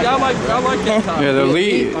the I like that topic. Yeah, the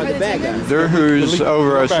elite, are the bad guys. they're who's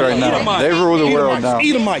over us right now. They rule the world now.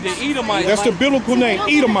 Edomites. The Edomites. That's the biblical name,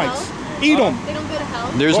 Edomites. Edom. They don't go to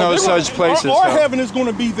hell. There's no such place as Our hell. heaven is going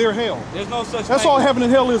to be their hell. There's no such That's thing. all heaven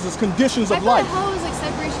and hell is conditions I of thought life. hell was like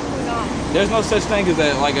separation from God. There's no such thing as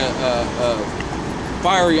like a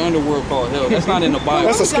fiery underworld called hell. That's not in the Bible.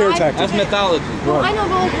 That's a scare tactic. That's mythology. Well, I know,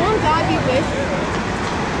 but like, won't God be with?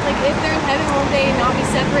 Like, if they're in heaven, won't they not be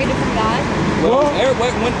separated from God? Well, I know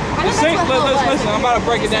that's what hell was. listen, I'm about to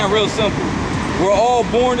break it down real simple. We're all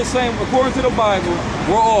born the same, according to the Bible.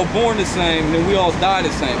 We're all born the same, and then we all die the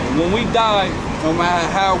same. And when we die, no matter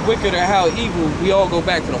how wicked or how evil, we all go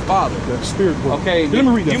back to the Father. The spirit world. Okay, Let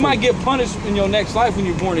me read that you for might get punished in your next life when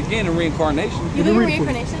you're born again in reincarnation. You believe in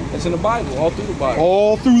reincarnation? It's in the Bible, all through the Bible.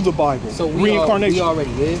 All through the Bible. So we reincarnation.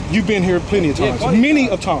 already live. You've been here plenty of Yeah, times. plenty of Many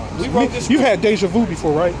times. of times. We wrote this You've had deja vu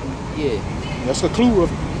before, right? Yeah. That's a clue of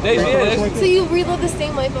So you relive the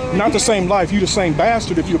same life over not the again? same life. You the same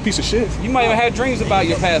bastard if you're a piece of shit. You might even have dreams about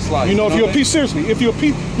your past life. You know, if you're a what piece, seriously, if you're a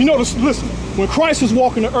piece, you know, listen, when Christ was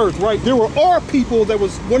walking the earth, right, there are people that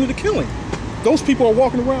wanted to kill him. Those people are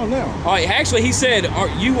walking around now. All right, actually, he said,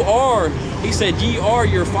 he said, ye are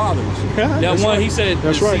your fathers. Yeah, that that's one, right. he said,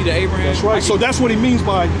 That's the right. seed of Abraham. That's right. So that's what he means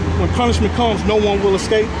by when punishment comes, no one will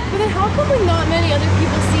escape. But then how come like not many other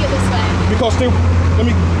people see it this way? Because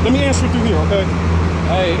let me answer it through here, okay?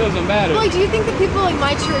 Hey, it doesn't matter. Like, do you think the people like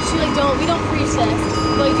my church who like we don't preach this?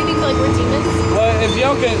 Like, do you think like we're demons? Well, if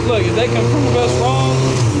y'all can, look, if they can prove us wrong,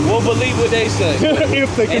 we'll believe what they say.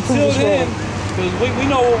 If they can prove Until us then, wrong. because we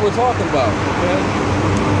know what we're talking about, okay?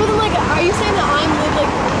 But then like, are you saying that I didn't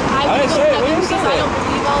would go say to it. We heaven didn't say because I that. don't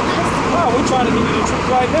believe all this? No, we're trying to give you the truth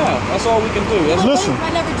right now. That's all we can do. That's Listen.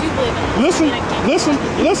 I never do believe it. Listen.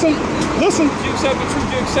 If you accept the truth,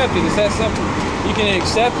 you accept it. It's that simple. You can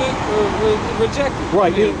accept it or reject it.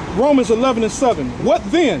 Right. In Romans 11:7. What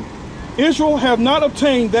then? Israel have not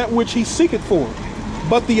obtained that which he seeketh for,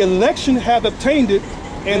 but the election have obtained it,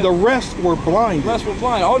 and the rest were blind. The rest were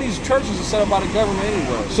blind. All these churches are set up by the government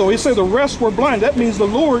anyway. So he said the rest were blind. That means the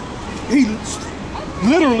Lord, he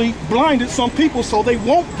literally blinded some people so they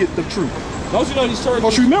won't get the truth. Don't you know these churches?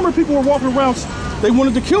 Because remember, people were walking around, they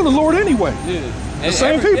wanted to kill the Lord anyway. Yeah. The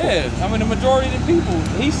same people. Yeah, I mean the majority of the people.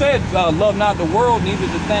 He said, love not the world, neither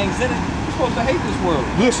the things in it. You're supposed to hate this world.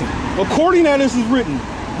 Listen, according as it is written,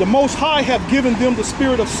 the Most High have given them the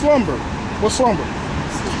spirit of slumber. What slumber?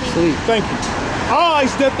 Sleep. Thank you.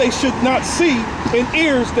 Eyes that they should not see, and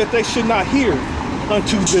ears that they should not hear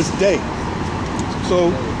unto this day.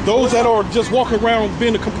 So those that are just walking around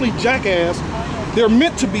being a complete jackass, they're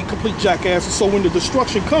meant to be complete jackasses. So when the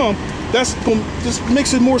destruction comes, that's gonna just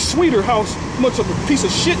makes it more sweeter how much of a piece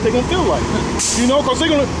of shit they're gonna feel like. You know, because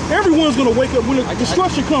everyone's gonna wake up when the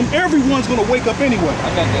destruction comes. Everyone's gonna wake up anyway.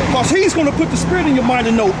 I got that. Because he's gonna put the spirit in your mind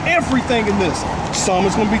to know everything in this. Some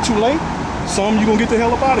it's gonna be too late. Some you're gonna get the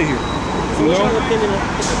hell up out of here. So So what's your opinion of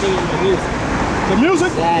the music? The music,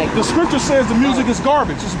 the scripture says the music is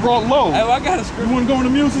garbage. It's brought low. Hey, well, I got a scripture. You want to go into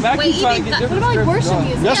music? Wait, what about like worship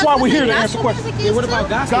music? That's why we're here to answer questions. Yeah, what about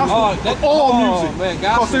gospel? All music.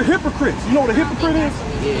 Because they're hypocrites. You know what a hypocrite is?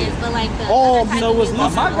 Yes, but like the All so was my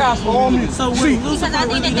gospel all music. music. So See,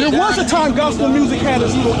 there was a time gospel music had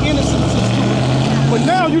its little innocence to it. But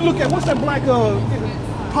now you look at, what's that black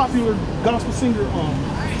popular gospel singer?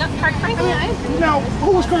 Kirk Franklin. Now,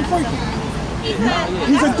 who was Kirk Franklin?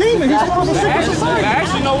 He's a demon. He's part of the secret society.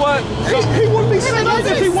 Actually, you know what? He wouldn't be singing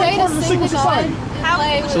if he wasn't part of the secret society.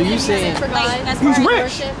 So you saying He's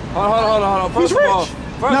rich. Hold on. He's rich.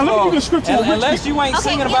 Now let me give you a scripture. Unless you ain't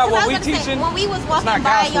singing about what we teaching. When we was walking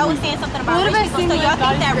by, y'all was saying something about rich people. So y'all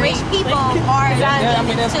think that rich people are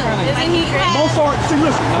demons too? Isn't he great? Most are, see,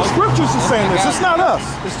 listen, the scriptures are saying this. It's not us.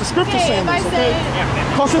 It's the scriptures saying this, okay?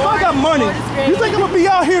 Because if I got money, you think I'm going to be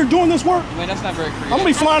out here doing this work? Man, that's not very creative. I'm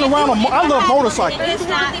going to be flying around. I love motorcycles. It's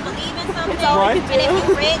not. They believe in something. Right. And if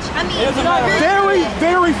you're rich, I mean, Very,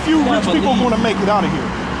 very few rich people are going to make it out of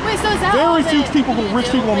here. Wait, so is that Very few rich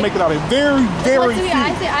people will make it out of it. Very, very few. I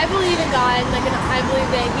say I believe in God, like, and I believe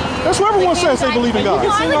that He. That's what everyone says they believe in God. You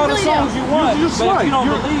can sing all the songs you want, You're but if right. you don't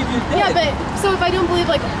believe, you're dead. Yeah, but so if I don't believe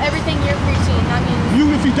like everything you're preaching, I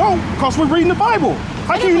mean. If you don't, because we're reading the Bible.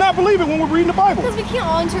 How can you not believe it when we're reading the Bible? Because we can't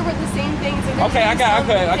all interpret the same things. Okay, I got.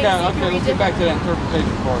 Let's get back to that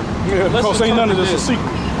interpretation part. Yeah, because ain't none of this a secret.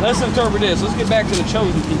 Let's interpret this. Let's get back to the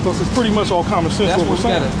chosen people. Because it's pretty much all common sense. That's what we're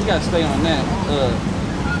saying. we gotta stay on that.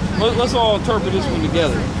 Let's all interpret this one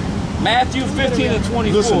together. Matthew 15 and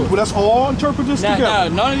 24. Listen, let's all interpret this together. Now,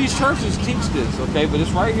 none of these churches teach this, okay? But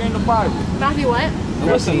it's right here in the Bible. Matthew what?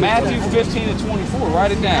 Now listen, Matthew 15 and 24.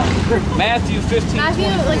 Write it down. Matthew 15. Matthew,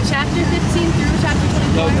 like chapter 15 through chapter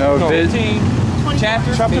 24. No, 15.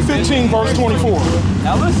 Chapter 15, verse 24.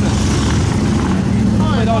 Now listen.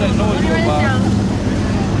 Hold on. All that noise. Let me write this down.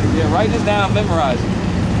 Yeah, write this down. Memorize it. I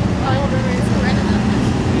won't memorize it. Write it down.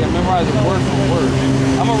 Yeah, memorize it word for word.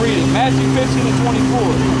 I'm gonna read it. Matthew 15 and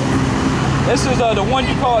 24. This is the one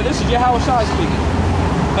you call. This is Yahweh Shai speaking.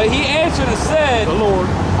 But he answered and said, The Lord,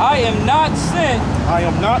 I am not sent,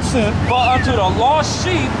 but unto the lost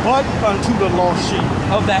sheep, unto the lost sheep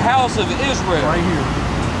of the house of Israel. Right here.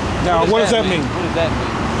 Now, what does that mean? What does that mean?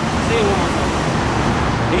 Say it one more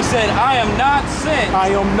time. He said, I am not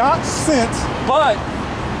sent, but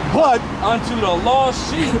unto the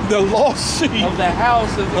lost sheep, of the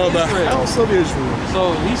house of Israel.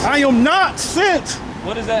 So he said, I am not sent.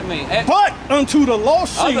 What does that mean? But unto the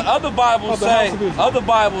lost sheep. Other Bibles say,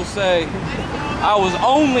 I was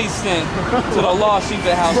only sent to the lost sheep of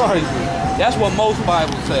the house of Israel. That's what most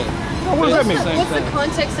Bibles say. Now, what does that mean? What's the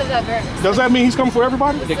context of that verse? Does that mean he's coming for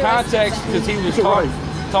everybody? The context, because he was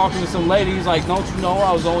talking to some lady, he's like, don't you know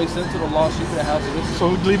I was only sent to the lost sheep of the house of Israel? So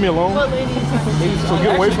leave me alone? What lady is that? So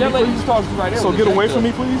get away from me, please? So get away from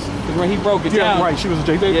me, please? Because when he broke it down. Yeah, right, she was a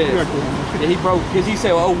J. Yeah, he broke, because he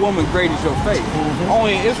said, oh woman, great is your faith.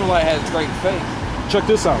 Only an Israelite has great faith. Check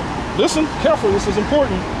this out. Listen carefully, this is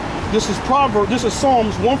important. This is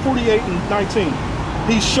Psalms 148 and 19.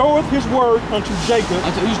 He showeth his word unto Jacob.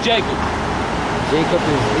 Who's Jacob? Jacob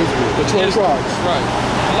is Israel. The 12 tribes. Right.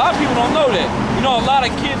 A lot of people don't know that. You know, a lot of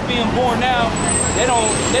kids being born now, they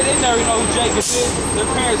never know who Jacob is. Their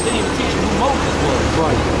parents didn't even teach them who Moses was.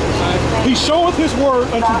 Right. He showeth his word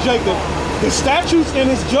unto Jacob, his statutes and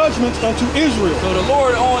his judgments unto Israel. So the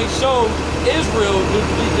Lord only showed Israel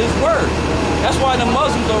his word. That's why the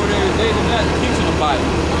Muslims over there, they're not teaching the Bible.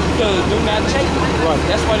 Because they're not Jacob. Right.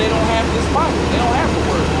 That's why they don't have this Bible. They don't have the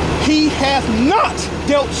word. He hath not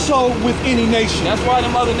dealt so with any nation. That's why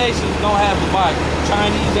them other nations don't have the Bible.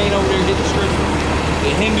 Chinese ain't over there hitting scripture.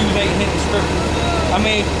 The Hindus ain't hitting scripture. I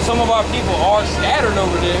mean, some of our people are scattered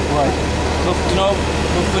over there. Right. But, you know,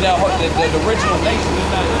 for that, the original nation is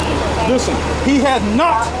not Israel. Listen, he hath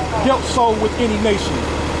not dealt so with any nation.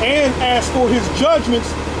 And as for his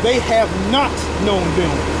judgments, they have not known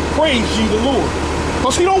them. Praise ye the Lord.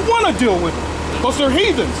 Because he don't want to deal with them. Because they're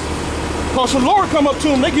heathens. Because the Lord come up to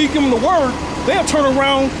them, they give them the word, they'll turn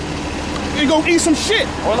around and go eat some shit.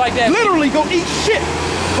 Or like that. Literally go eat shit.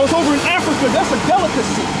 Because over in Africa, that's a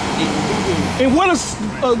delicacy. And what's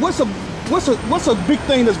a big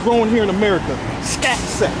thing that's growing here in America? Scat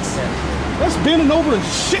sex. That's bending over and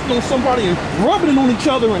shitting on somebody and rubbing it on each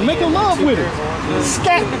other and making love with it.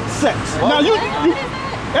 Scat sex. Now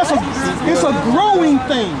it's a growing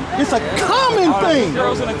thing. It's a common thing.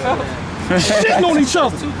 Girls in a cup. Shitting on each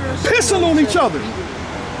other, pissing on each other.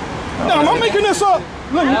 Now, am I making this up?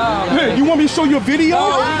 Let me, here, you want me to show you a video?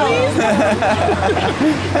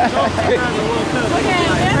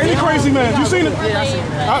 Ain't it crazy, man? You seen it? Yeah, I seen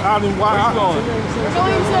it. I didn't. Why? Where you going?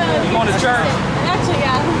 We're going to church? Actually,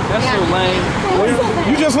 yeah. That's so lame.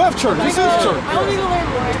 You just left church. This is church. I don't need to learn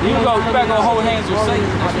more. You back on hold hands with Satan.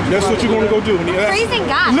 That's what you're going to go do. Praising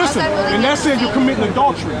God. Listen, and that said you're committing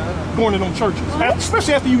adultery going to them churches,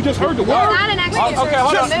 especially after you just heard the word. Not an actual church. Okay,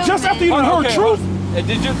 hold on. Just after you heard truth.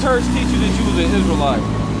 Did your church teach you that you was an Israelite?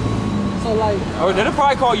 So like, or they'll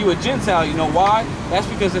probably call you a Gentile. You know why? That's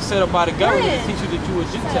because it's set up by the government to teach you that you a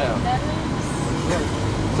Gentile.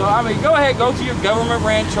 So I mean, go ahead, go to your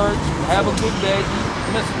government-ran church, have a good day,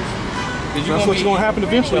 missiles. That's what's going to happen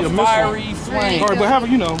eventually. A fiery flame. All right, but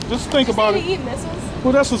just think about it.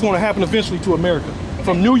 Well, that's what's going to happen eventually to America,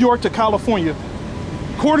 from New York to California.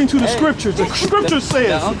 According to the scriptures, the scripture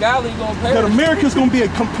says that America is going to be a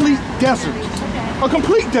complete desert. A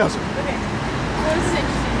complete desert.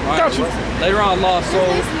 Right, gotcha. Later on, lost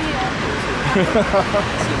souls.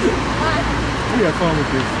 We had fun with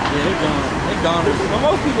this. Yeah, they're goners.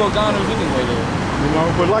 Well, most people are goners anyway, though. You know,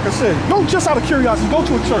 but like I said, go just out of curiosity, go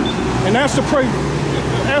to a church and ask to pray.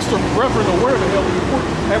 Ask the reverend or wherever the hell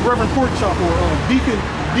at Reverend Pork Chop or Deacon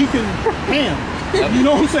Ham. You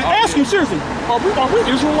know what I'm saying? Ask him seriously. Are we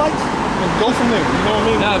Israelites? And go from there. You know what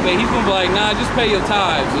I mean? Nah, but he's gonna be like, nah, just pay your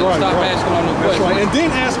tithes and stop asking all the questions. Right. And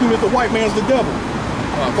then ask him if the white man's the devil.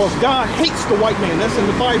 Because God hates the white man. That's in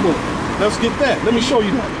the Bible. Let's get that. Let me show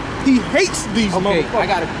you that. He hates these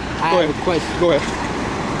motherfuckers. I have a question. Go ahead.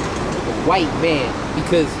 White man,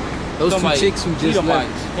 because those two chicks who just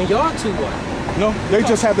left. And y'all two what? No, they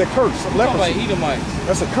just have that curse of leprosy. Edomites.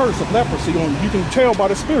 That's a curse of leprosy. You can tell by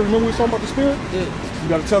the spirit. Remember we were talking about the spirit? Yeah. You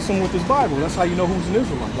got to test him with his Bible. That's how you know who's an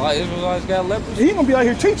Israelite. A lot of Israelites got leprosy. He ain't gonna be out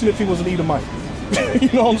here teaching if he was an Edomite. You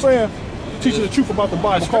know what I'm saying? Teaching the truth about the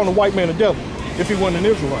Bible, calling the white man a devil if he wasn't an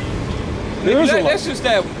Israelite. That's just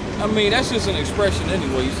that. I mean, that's just an expression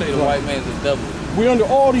anyway. You say the white man's a devil. We're under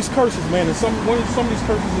all these curses, man. And some of these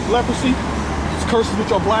curses is leprosy. It's curses with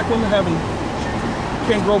your black women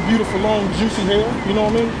can't grow beautiful, long, juicy hair. You know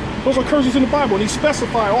what I mean? Those are curses in the Bible, and he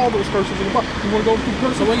specified all those curses in the Bible. You want to go through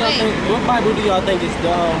curses? So what Bible do y'all think is the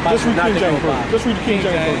Bible? Just read King James first. Just read the King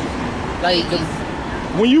James first. Like,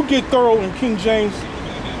 when you get thorough in King James,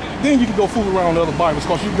 then you can go fool around with other Bibles,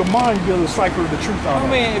 because your mind will decipher the truth out of it.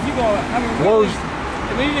 I mean, if you're going to, words.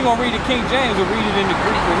 I mean, you're going to read the King James or read it in the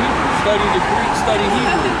Greek or Hebrew. Study the Greek, study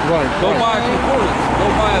Hebrew. Right. Go buy a concordance. Go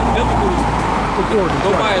buy a biblical concordance.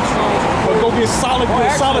 Go buy a strong concordance. But go get solid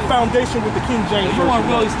foundation with the King James version. If you want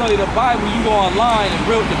to really study the Bible, you go online and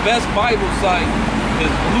the best Bible site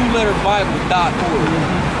is blueletterbible.org.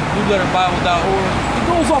 Blueletterbible.org. It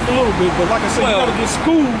goes off a little bit, but like I said, you got to get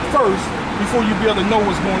schooled first before you be able to know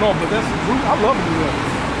what's going on. But I love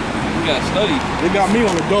it. You got to study. It got me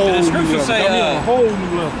on a whole the scriptures say, got me on a whole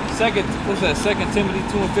new level. What's that? 2 Timothy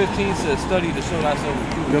 2:15 says, study to show thyself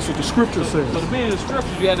approved. That's what the scripture says. So to be in the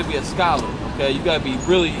scriptures, you have to be a scholar. Okay, you got to be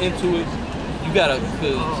really into it. You got to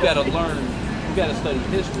learn. You got to study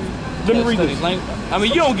history. Let me read this. I mean,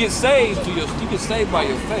 you don't get saved you get saved by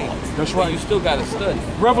your faith. That's right. You still got to study.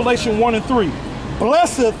 Revelation 1:3.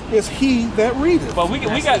 Blessed is he that readeth. But we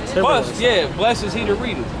got blessed. Yeah, blessed is he that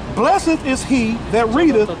readeth. Blessed is he that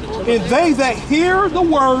readeth, and they that hear the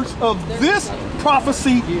words of this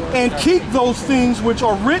prophecy and keep those things which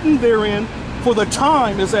are written therein, for the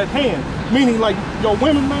time is at hand. Meaning, like, your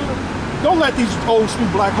women, man, don't let these old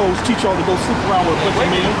school black hoes teach y'all to go sleep around with a bunch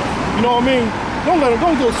of men. You know what I mean?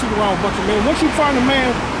 Don't go sleep around with a bunch of men. Once you find a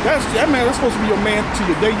man, that's supposed to be your man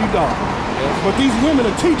till the day you die. But these women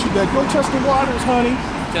will teach you that go test the waters, honey.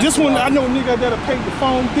 This one, I know a nigga that'll pay the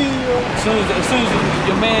phone bill. As soon as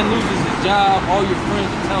your man loses his job, all your friends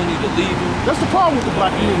are telling you to leave him. That's the problem with the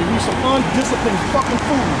black community. We're some undisciplined fucking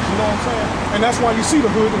fools, you know what I'm saying? And that's why you see the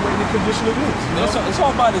hood the way the condition it is. It's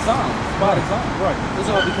all by design. It's by design. Right. It's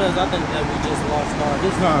all because I think that we just lost our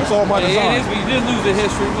history. Nah, it's all by design. It is. We did lose the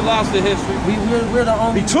history. We lost the history. We're the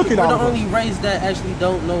only. We're the only race that actually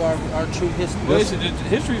don't know our true history. Well, the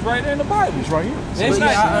history's right there in the Bible. It's right here. It's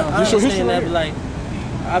not. I understand that, but like,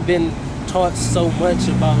 I've been taught so much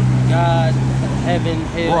about God, heaven,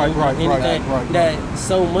 hell, anything that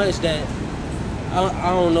so much that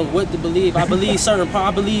I don't know what to believe. I believe certain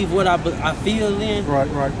parts. I believe what I feel in. Right.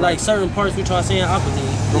 Like certain parts which I'm saying I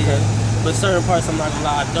believe. Okay. Yeah. But certain parts I'm not gonna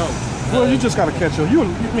lie, I don't. Well, you just gotta catch up. You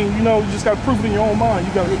just gotta prove it in your own mind.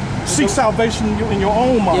 You gotta seek salvation in your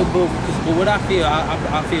own mind. Yeah, but what I feel,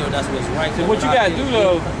 I feel that's what's right. So what you gotta do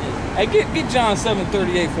though, hey, get John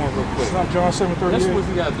 7:38 for him real quick. It's not John 7:38. That's what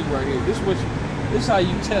you gotta do right here. This is how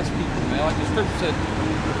you test people, man. Like the scripture said,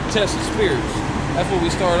 test the spirits. That's what we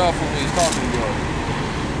started off when we was talking about.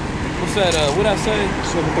 What's that? What I say?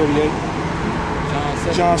 7:38.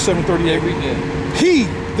 John 7:38. Every day. He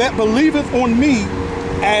that believeth on me,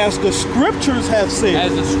 as the scriptures have said.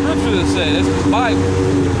 As the scriptures have said. That's the Bible.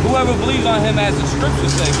 Whoever believes on him, as the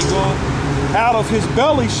scriptures say. Keep going. Out of his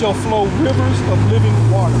belly shall flow rivers of living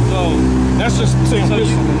water. So that's just saying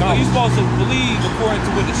wisdom. So you're supposed to believe according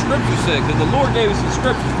to what the scriptures said, because the Lord gave us the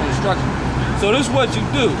scriptures for instruction. So this is what you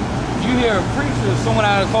do. You hear a preacher, someone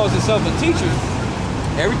out there calls himself a teacher,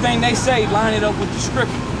 everything they say, line it up with the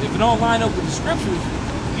scriptures. If it don't line up with the scriptures,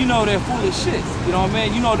 you know they're full of shit. You know what I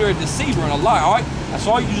mean? You know they're a deceiver and a liar. All right? That's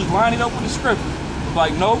all you just line it up with the scriptures.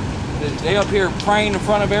 Like, nope, they up here praying in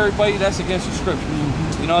front of everybody, that's against the scriptures.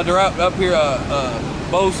 You know, they're up here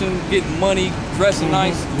boasting, getting money, dressing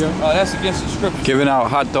nice. That's against the scriptures. Giving out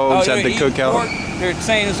hot dogs at the cookout. Pork. They're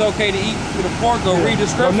saying it's okay to eat for the pork. Go read the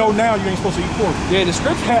scripture. No, now you ain't supposed to eat pork. Yeah, the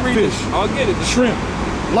scripture. Catfish. I'll get it. Shrimp.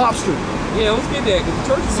 Lobster. Yeah, let's get that. Because the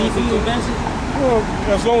church is seafood invention. Well,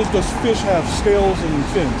 as long as the fish have scales and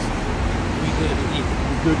fins. We good to eat.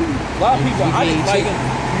 Good to eat. A lot of people, I didn't like it.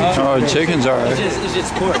 Oh, chicken's alright. It's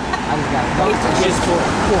just pork. I just got it. It's just pork.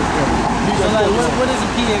 So like, what is a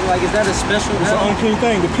pig? Like, is that a special? It's an unclean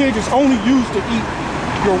thing. The pig is only used to eat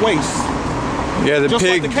your waste. Yeah, the just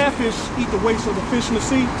pig. Like the catfish eat the waste of the fish in the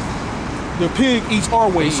sea, the pig eats our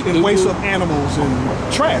waste and waste of animals and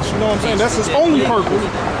trash. You know what I'm saying? That's his only purpose.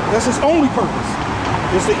 That's his only purpose,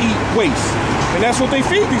 is to eat waste. And that's what they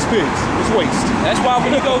feed these pigs, is waste. That's why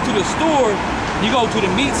when you go to the store, you go to the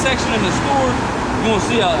meat section in the store, you're gonna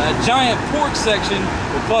see a giant pork section,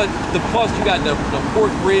 but plus you got the pork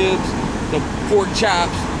ribs, the pork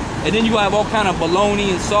chops, and then you have all kind of bologna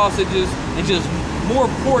and sausages and just more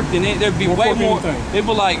pork than it. There'd be way more. It'd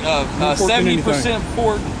be like 70%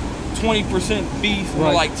 pork, 20% beef,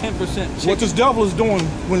 or like 10% chicken. What this devil is doing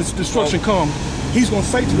when his destruction comes, he's going to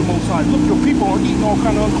say to the Most High, look, your people are eating all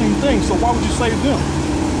kind of unclean things, so why would you save them?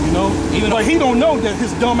 You know? Even like he don't know that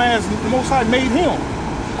his dumb ass, the Most High made him.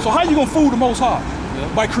 So how you going to fool the Most High?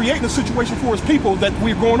 By creating a situation for his people that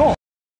we're going on.